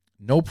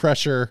 No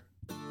pressure.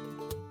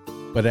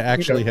 But it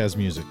actually has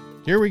music.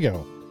 Here we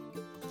go.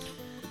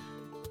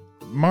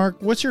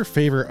 Mark, what's your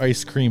favorite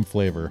ice cream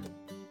flavor?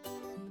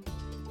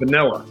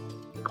 Vanilla.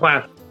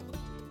 Classic.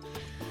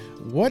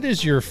 What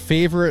is your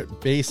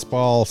favorite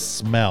baseball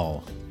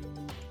smell?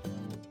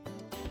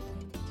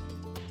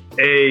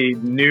 A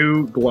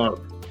new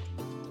glove.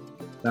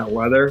 That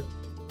leather.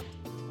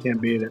 Can't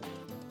beat it.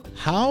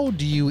 How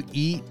do you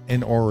eat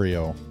an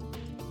Oreo?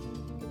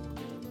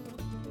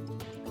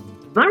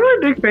 Not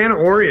really a big fan of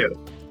Oreos.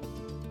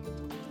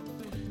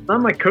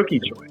 Not my cookie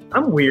choice.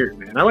 I'm weird,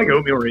 man. I like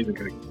oatmeal raisin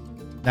cookies.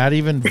 Not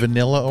even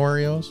vanilla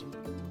Oreos?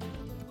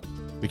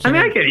 I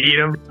mean, I could eat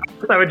them.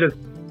 I would just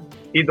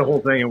eat the whole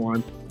thing at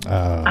once.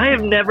 I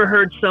have never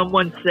heard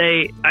someone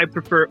say, I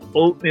prefer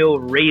oatmeal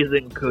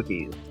raisin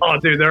cookies. Oh,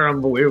 dude, they're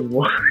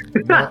unbelievable.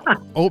 Well,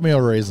 oatmeal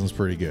raisin's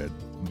pretty good.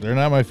 They're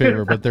not my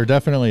favorite, but they're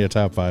definitely a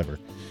top fiver.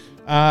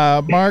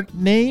 Mark,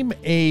 name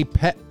a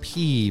pet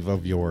peeve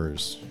of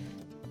yours.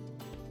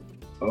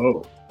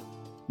 Oh,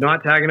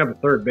 not tagging up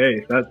at third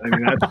base. That's.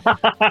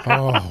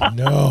 Oh,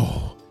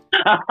 no.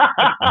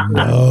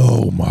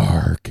 No,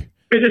 Mark.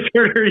 I just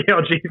heard her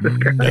yell, Jesus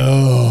Christ.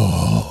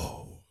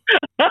 No.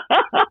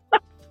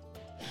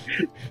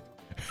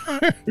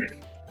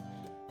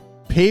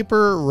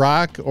 Paper,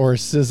 rock, or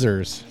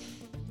scissors?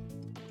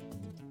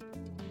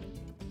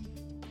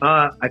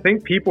 I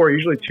think people are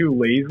usually too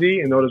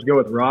lazy and they'll just go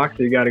with rock,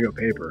 so you got to go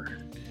paper.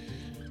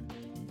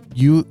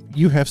 You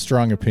have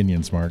strong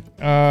opinions, Mark.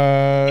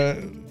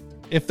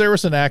 If there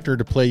was an actor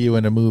to play you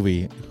in a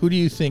movie, who do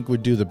you think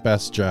would do the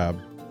best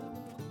job?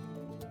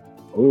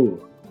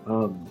 Oh,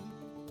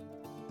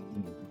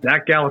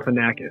 Zach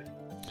Galifianakis.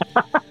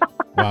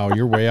 Wow,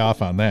 you're way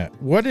off on that.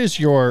 What is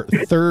your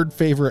third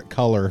favorite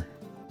color?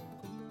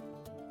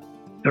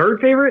 Third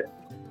favorite?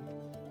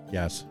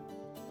 Yes.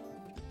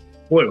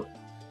 Blue.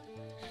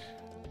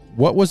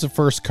 What was the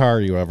first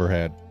car you ever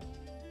had?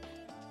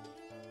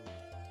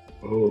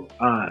 Oh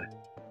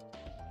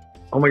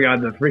my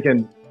God,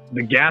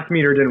 the gas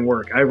meter didn't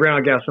work. I ran out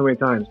of gas so many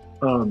times.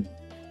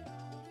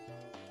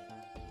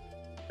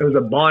 It was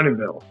a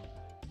Bonneville.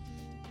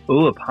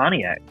 Ooh, a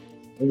Pontiac.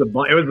 It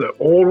was the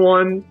old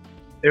one.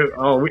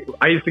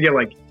 I used to get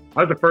I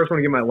was the first one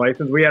to get my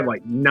license. We had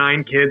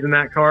 9 kids in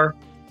that car.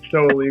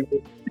 So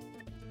illegal.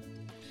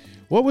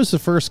 What was the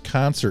first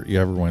concert you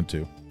ever went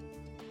to?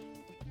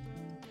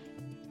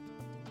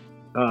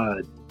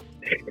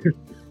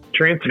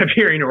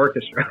 Trans-Siberian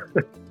Orchestra.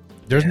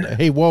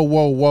 Hey,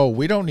 whoa.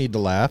 We don't need to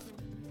laugh.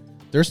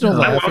 There's no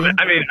laughing.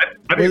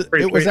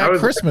 It was at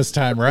Christmas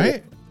time,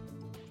 right?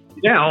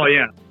 Yeah, oh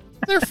yeah.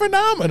 They're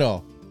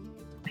phenomenal.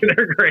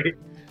 They're great.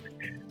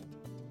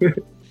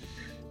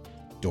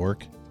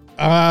 Dork.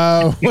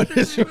 What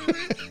is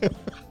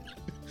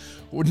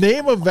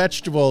name a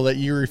vegetable that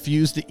you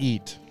refuse to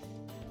eat?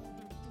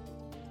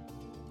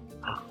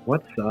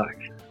 What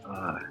sucks?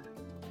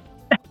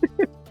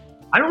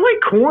 I don't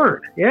like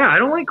corn. Yeah, I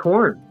don't like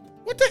corn.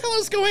 What the hell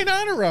is going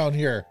on around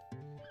here?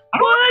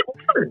 What?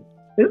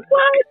 It's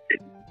what?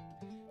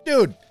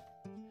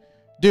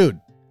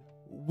 Dude,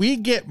 we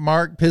get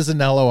Mark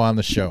Pisanello on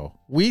the show.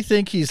 We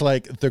think he's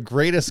the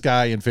greatest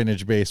guy in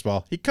vintage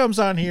baseball. He comes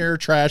on here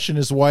trashing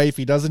his wife.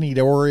 He doesn't eat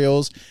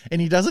Oreos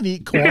and he doesn't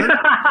eat corn.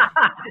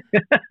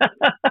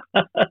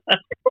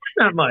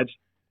 Not much.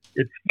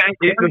 It's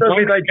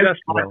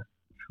digestible.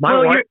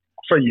 My wife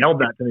also yelled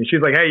that to me.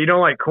 She's like, "Hey, you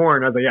don't like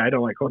corn?" I was like, "Yeah, I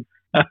don't like corn."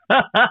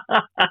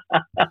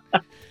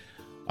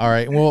 All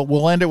right,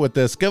 we'll end it with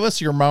this. Give us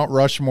your Mount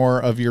Rushmore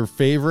of your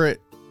favorite.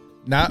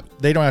 Not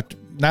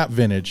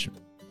vintage.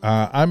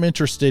 I'm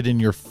interested in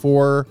your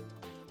 4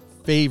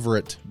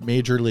 favorite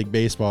Major League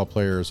Baseball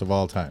players of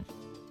all time.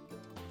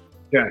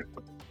 Okay.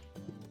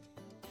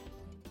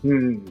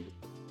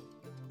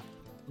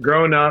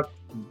 Growing up,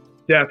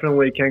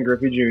 definitely Ken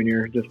Griffey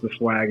Jr., just the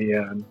swag he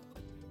had.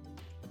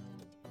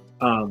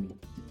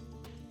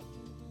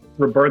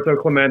 Roberto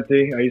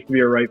Clemente. I used to be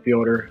a right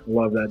fielder.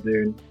 Love that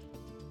dude.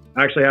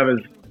 I actually have his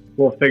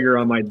little figure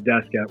on my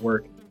desk at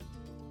work.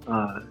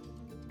 I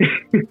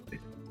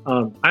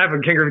have a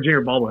Ken Griffey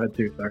Jr. bobblehead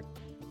too, sorry.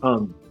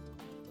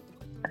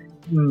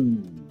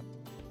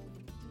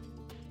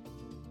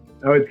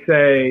 I would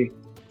say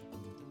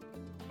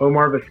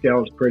Omar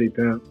Vizquel is pretty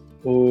pimp.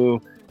 Ooh.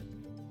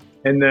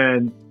 And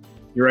then,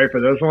 you ready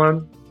for this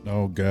one?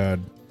 Oh, God.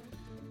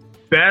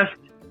 Best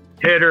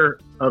hitter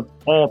of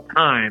all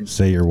time.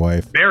 Say your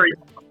wife.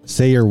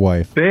 Say your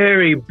wife.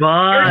 Barry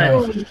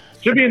Bonds.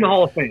 Should be in the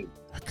Hall of Fame.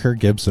 Kirk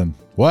Gibson.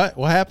 What?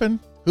 What happened?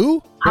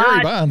 Who?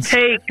 Barry Bonds.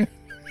 Take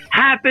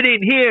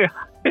happening here.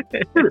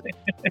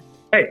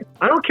 Hey,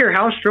 I don't care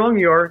how strong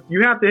you are.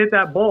 You have to hit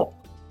that ball.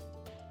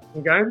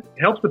 Okay?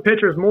 It helps the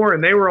pitchers more,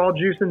 and they were all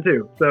juicing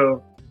too.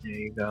 So there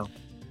you go.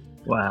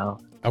 Wow.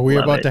 Are we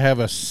about to have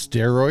a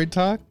steroid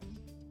talk?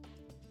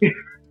 Dude,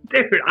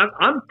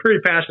 I'm pretty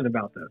passionate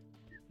about this.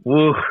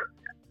 Woo.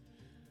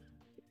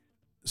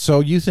 So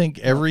you think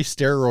every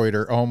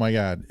steroider? Oh my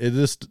God!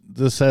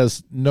 This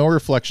has no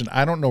reflection.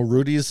 I don't know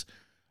Rudy's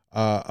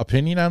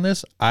opinion on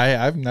this.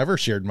 I've never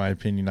shared my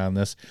opinion on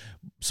this.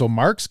 So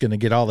Mark's going to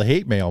get all the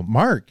hate mail.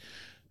 Mark,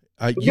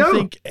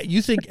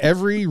 you think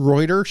every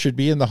roider should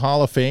be in the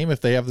Hall of Fame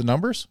if they have the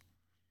numbers?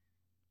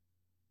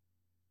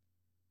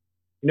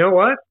 You know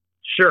what?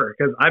 Sure,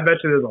 because I bet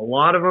you there's a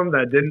lot of them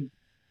that didn't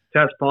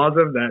test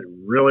positive that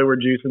really were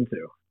juicing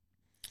too.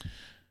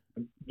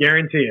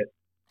 Guarantee it.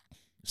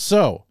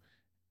 So,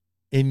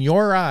 in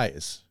your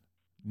eyes,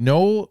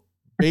 no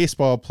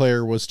baseball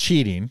player was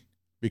cheating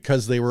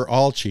because they were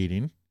all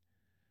cheating.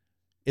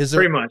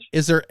 Pretty much.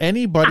 Is there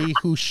anybody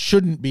who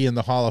shouldn't be in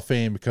the Hall of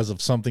Fame because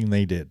of something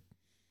they did?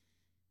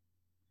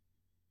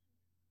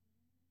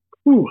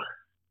 Ooh.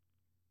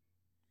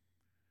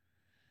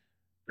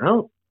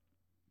 No.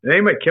 Did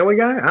anybody kill a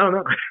guy? I don't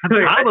know.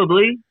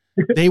 Probably.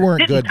 They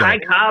weren't good. Ty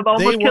Cobb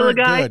almost kill a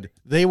guy? Good.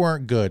 They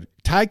weren't good.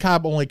 Ty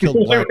Cobb only killed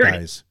black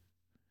guys.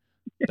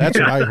 That's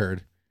what I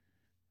heard.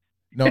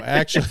 No,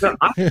 actually.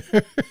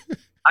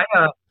 I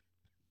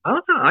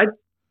don't know.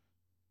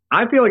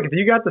 I feel like if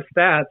you got the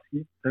stats,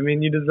 I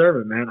mean, you deserve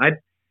it, man. I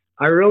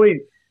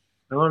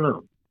don't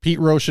know. Pete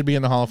Rose should be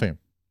in the Hall of Fame.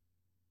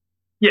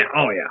 Yeah.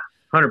 Oh, yeah.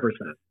 100%.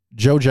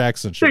 Joe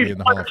Jackson should be in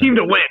the Hall of Fame. Team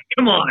to win.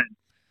 Come on.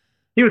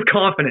 He was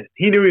confident.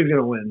 He knew he was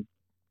going to win.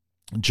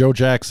 Joe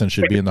Jackson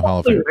should be in the Hall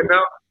of Fame.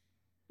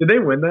 Did they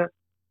win that?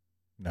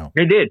 No.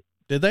 They did.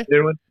 Did they? Did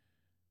they win?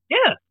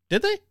 Yeah.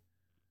 Did they?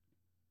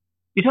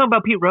 You talking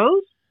about Pete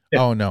Rose?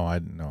 Yeah. Oh, no.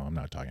 I'm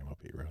not talking about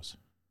Pete Rose.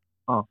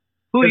 Oh.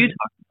 Who are you talking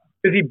about?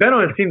 Because he bet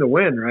on his team to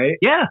win, right?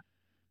 Yeah.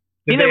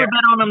 He never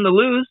bet on them to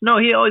lose. No,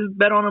 he always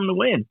bet on them to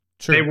win.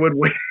 True. They would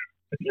win.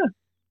 Yeah.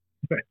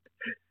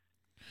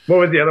 What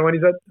was the other one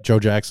you said? Joe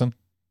Jackson.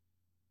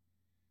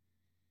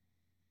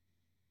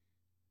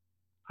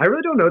 I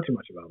really don't know too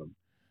much about him.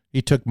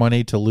 He took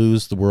money to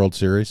lose the World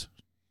Series.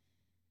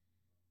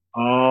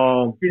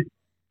 Oh,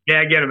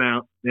 yeah, get him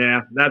out.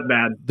 Yeah, that's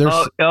bad.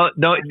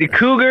 No, the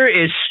Cougar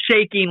is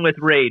shaking with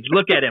rage.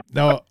 Look at him.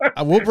 No,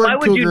 we'll bring Why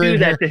would Cougar you do in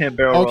that here. to him,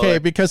 Barrel Okay, Roller?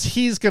 because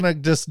he's going to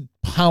just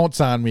pounce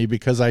on me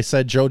because I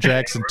said Joe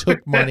Jackson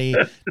took money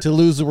to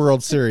lose the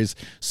World Series.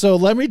 So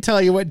let me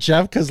tell you what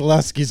Jeff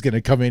Kozlowski's going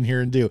to come in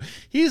here and do.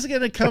 He's going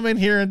to come in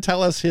here and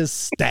tell us his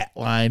stat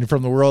line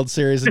from the World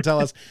Series and tell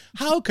us,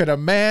 how could a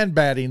man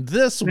batting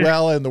this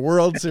well in the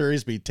World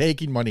Series be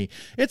taking money?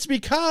 It's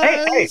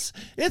because...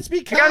 It's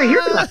because... I gotta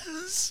hear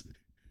that.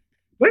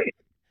 Wait,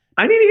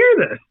 I need to hear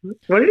this.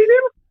 What did he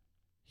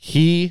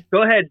do?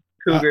 Go ahead,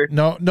 Cougar.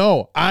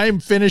 No, I'm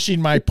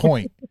finishing my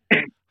point.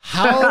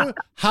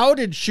 How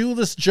did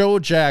shoeless Joe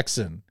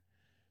Jackson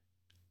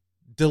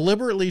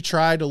deliberately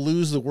try to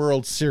lose the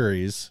World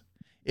Series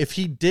if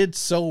he did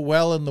so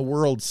well in the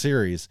World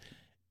Series?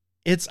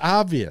 It's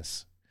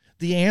obvious.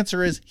 The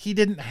answer is he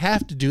didn't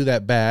have to do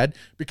that bad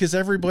because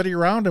everybody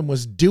around him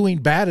was doing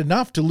bad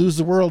enough to lose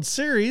the World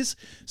Series,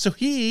 so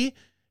he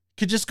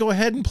could just go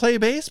ahead and play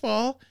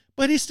baseball,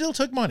 but he still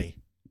took money.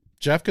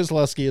 Jeff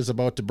Kozlowski is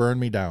about to burn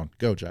me down.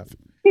 Go, Jeff.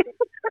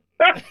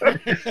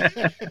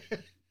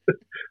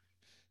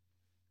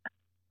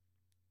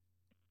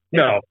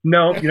 No,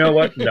 you know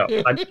what? No,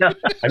 I'm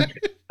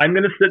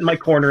going to sit in my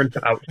corner and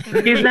pout.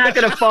 He's not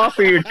going to fall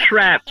for your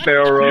trap,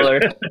 Barrel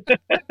Roller.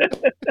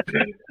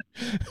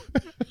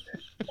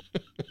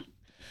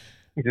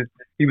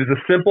 He was a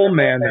simple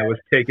man that was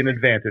taken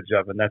advantage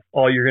of, and that's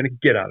all you're going to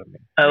get out of me.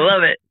 I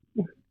love it.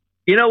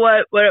 You know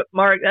what,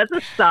 Mark? That's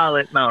a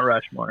solid Mount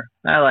Rushmore.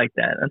 I like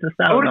that. That's a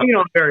I solid. want to be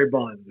on Barry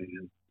Bonds,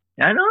 man.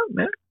 I know,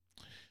 man.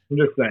 I'm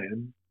just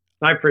saying.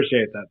 I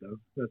appreciate that,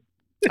 though.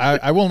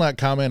 I will not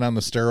comment on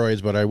the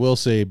steroids, but I will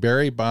say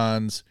Barry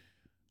Bonds,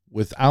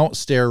 without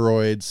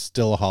steroids,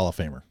 still a Hall of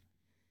Famer.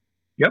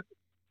 Yep.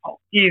 Oh,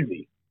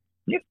 easy.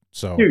 Yep.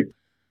 So, dude,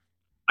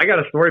 I got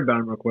a story about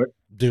him real quick.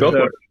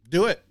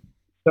 Do it.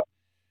 So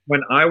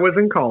when I was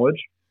in college,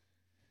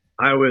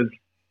 I was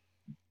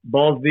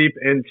balls deep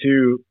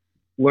into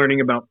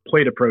learning about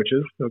plate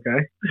approaches.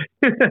 Okay.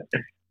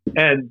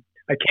 And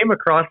I came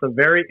across a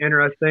very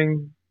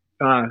interesting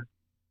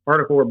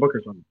article or book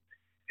or something.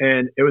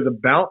 And it was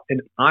about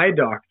an eye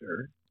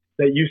doctor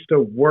that used to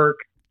work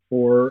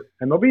for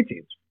MLB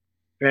teams.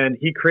 And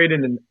he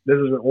created, this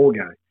is an old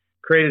guy,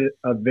 created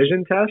a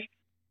vision test.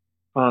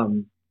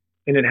 And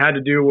it had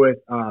to do with,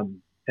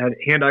 had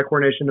hand-eye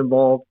coordination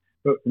involved,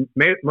 but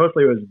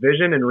mostly it was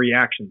vision and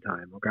reaction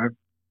time. Okay.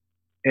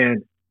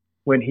 And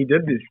when he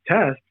did these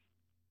tests,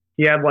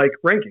 he had like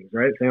rankings,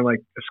 right? Saying like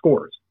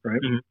scores, right?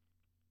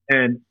 Mm-hmm.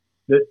 And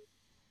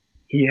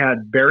he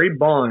had Barry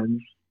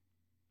Bonds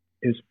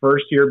his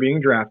first year being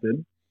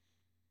drafted,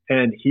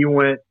 and he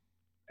went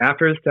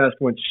after his test,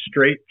 went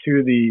straight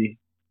to the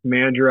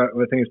manager, I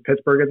think it was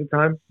Pittsburgh at the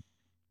time,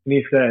 and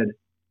he said,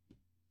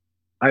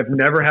 "I've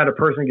never had a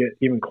person get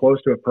even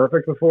close to a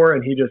perfect before,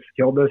 and he just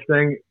killed this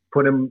thing.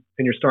 Put him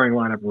in your starting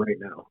lineup right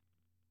now."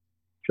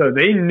 So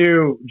they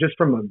knew just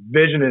from a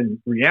vision and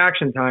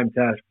reaction time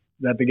test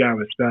that the guy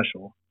was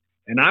special.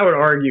 And I would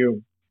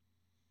argue,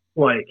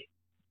 like,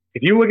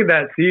 if you look at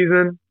that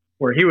season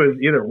where he was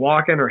either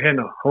walking or hitting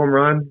a home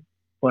run,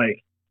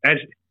 like,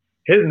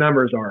 his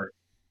numbers are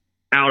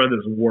out of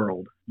this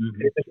world.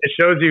 Mm-hmm. It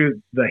shows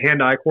you the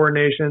hand-eye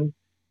coordination,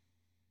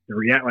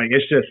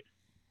 it's just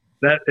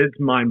that it's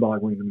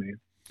mind-boggling to me.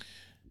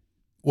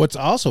 What's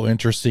also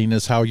interesting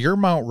is how your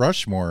Mount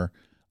Rushmore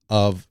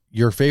of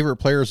your favorite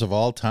players of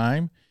all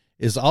time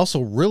is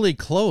also really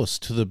close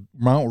to the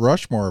Mount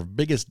Rushmore of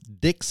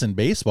biggest dicks in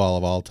baseball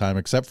of all time,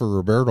 except for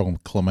Roberto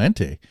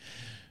Clemente.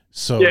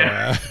 So,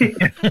 yeah.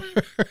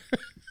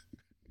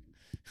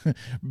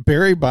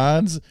 Barry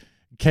Bonds,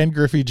 Ken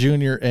Griffey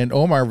Jr., and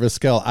Omar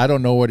Vizquel. I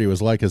don't know what he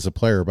was like as a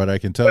player, but I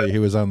can tell you he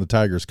was on the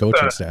Tigers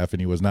coaching staff, and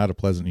he was not a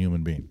pleasant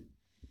human being.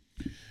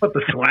 But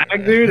the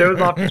swag, dude, it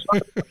was off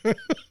the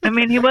I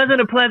mean, he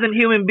wasn't a pleasant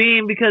human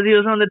being because he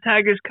was on the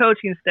Tigers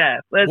coaching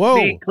staff. Let's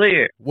be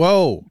clear.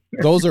 Whoa,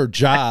 those are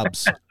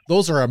jobs.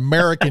 Those are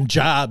American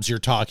jobs you're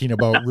talking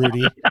about,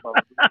 Rudy.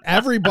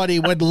 Everybody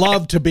would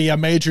love to be a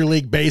Major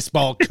League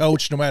Baseball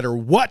coach no matter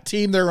what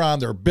team they're on.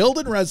 They're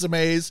building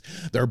resumes.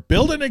 They're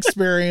building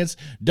experience.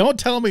 Don't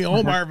tell me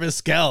Omar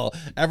Vizquel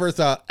ever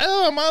thought,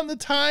 oh, I'm on the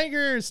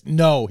Tigers.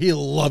 No, he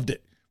loved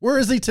it. Where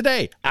is he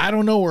today? I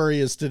don't know where he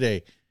is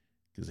today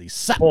because he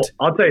sucked. Well,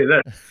 I'll tell you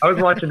this. I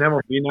was watching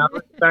MLB now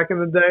back in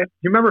the day.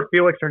 You remember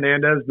Felix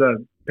Hernandez,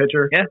 the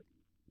pitcher? Yeah.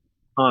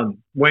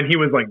 When he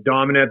was like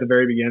dominant at the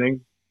very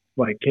beginning,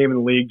 like came in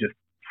the league, just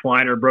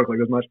flying or broke like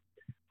as much.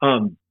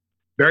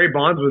 Barry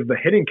Bonds was the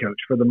hitting coach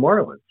for the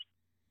Marlins.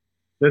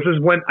 This is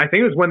when, I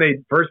think it was when they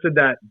first did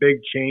that big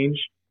change.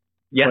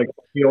 Yeah. Like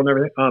field and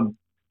everything.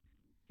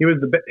 He was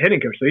the hitting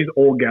coach. So he's an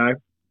old guy.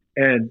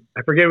 And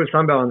I forget what it was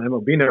something about on the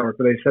MLB Network,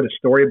 but they said a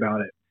story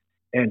about it.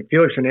 And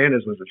Felix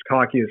Hernandez was as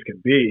cocky as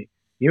could be.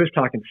 He was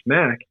talking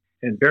smack,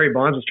 and Barry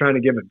Bonds was trying to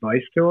give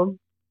advice to him.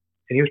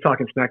 And he was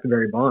talking smack to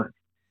Barry Bonds.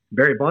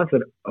 Barry Bonds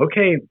said,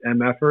 "Okay,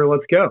 MFer,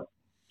 let's go."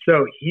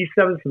 So he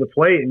stepped to the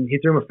plate, and he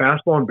threw him a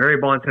fastball, and Barry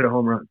Bonds hit a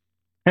home run.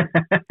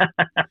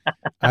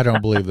 I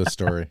don't believe this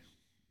story.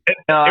 It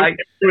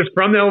was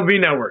from the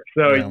MLB Network.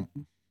 So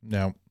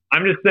no.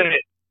 I'm just saying.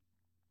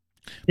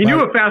 He knew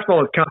a fastball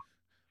was coming.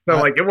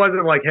 So, it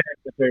wasn't like, hey,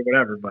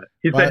 whatever. But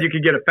he said you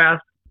could get a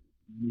fast,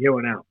 he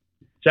went out.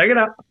 Check it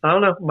out. I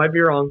don't know. Might be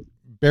wrong.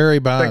 Barry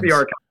Bonds. Check the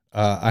archive.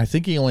 I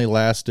think he only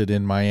lasted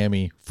in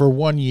Miami for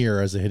 1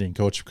 year as a hitting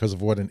coach because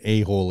of what an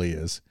a-hole he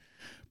is.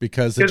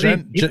 Because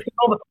the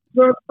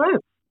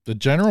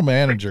general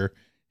manager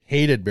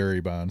hated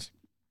Barry Bonds.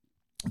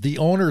 The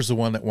owner's the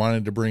one that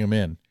wanted to bring him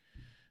in,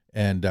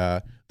 and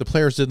the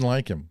players didn't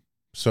like him.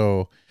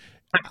 So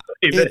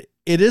it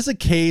is a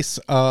case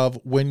of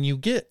when you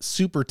get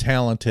super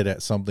talented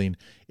at something,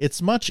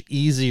 it's much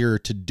easier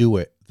to do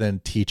it than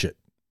teach it.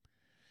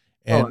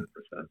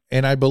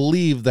 And I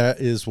believe that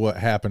is what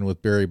happened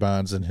with Barry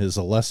Bonds in his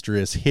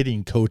illustrious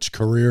hitting coach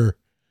career.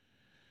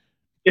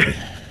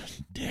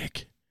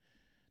 Dick.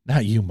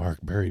 Not you, Mark.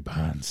 Barry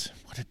Bonds.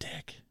 What a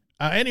dick.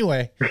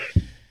 Anyway,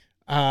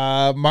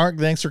 Mark,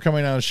 thanks for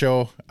coming on the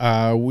show.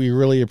 We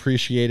really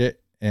appreciate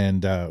it.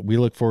 And we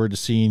look forward to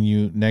seeing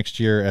you next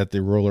year at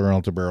the Roller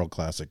Alta Barrel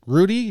Classic.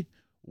 Rudy,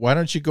 why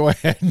don't you go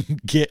ahead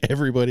and get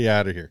everybody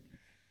out of here?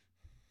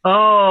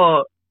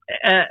 Oh,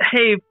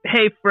 hey,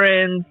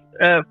 friends.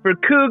 For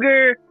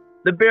Cougar,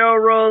 the Barrel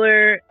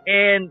Roller,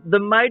 and the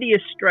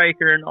mightiest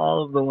striker in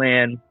all of the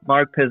land,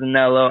 Mark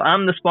Pisanello,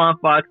 I'm the Spawn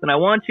Fox, and I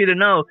want you to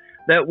know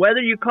that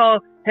whether you call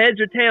heads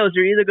or tails,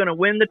 you're either going to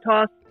win the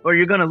toss or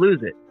you're going to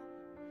lose it.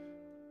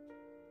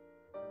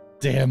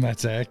 Damn,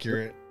 that's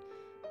accurate.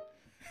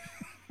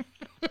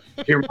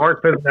 If you're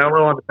Mark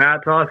Pisanello on the bat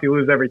toss, you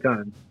lose every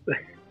time.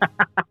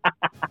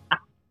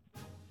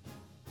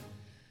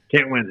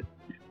 Can't win it.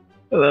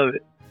 I love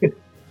it.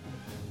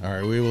 All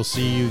right, we will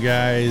see you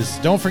guys.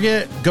 Don't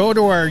forget, go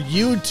to our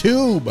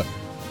YouTube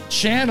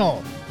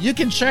channel. You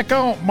can check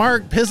out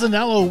Mark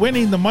Pisanello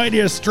winning the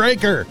Mightiest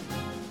Striker.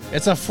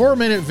 It's a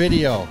 4-minute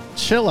video.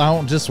 Chill out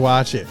and just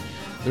watch it.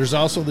 There's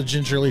also the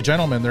Gingerly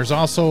Gentleman. There's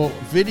also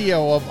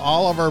video of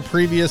all of our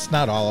previous,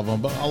 not all of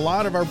them, but a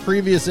lot of our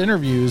previous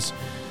interviews.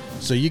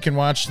 So you can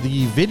watch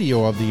the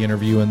video of the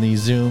interview in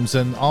these Zooms,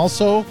 and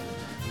also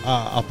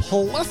a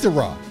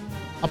plethora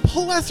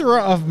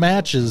of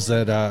matches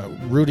that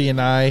Rudy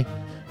and I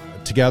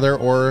together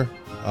or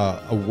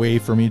away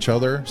from each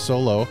other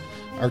solo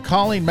are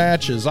calling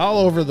matches all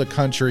over the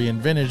country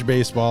in vintage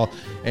baseball,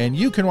 and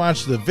you can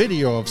watch the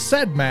video of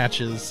said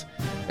matches.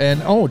 And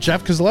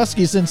Jeff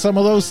Kozlowski's in some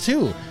of those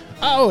too.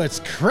 Oh,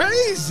 it's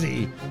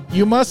crazy.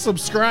 You must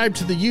subscribe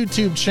to the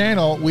YouTube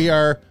channel. We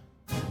are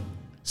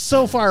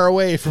so far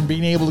away from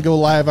being able to go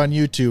live on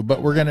YouTube,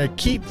 but we're going to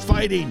keep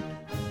fighting.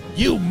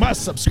 You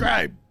must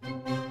subscribe.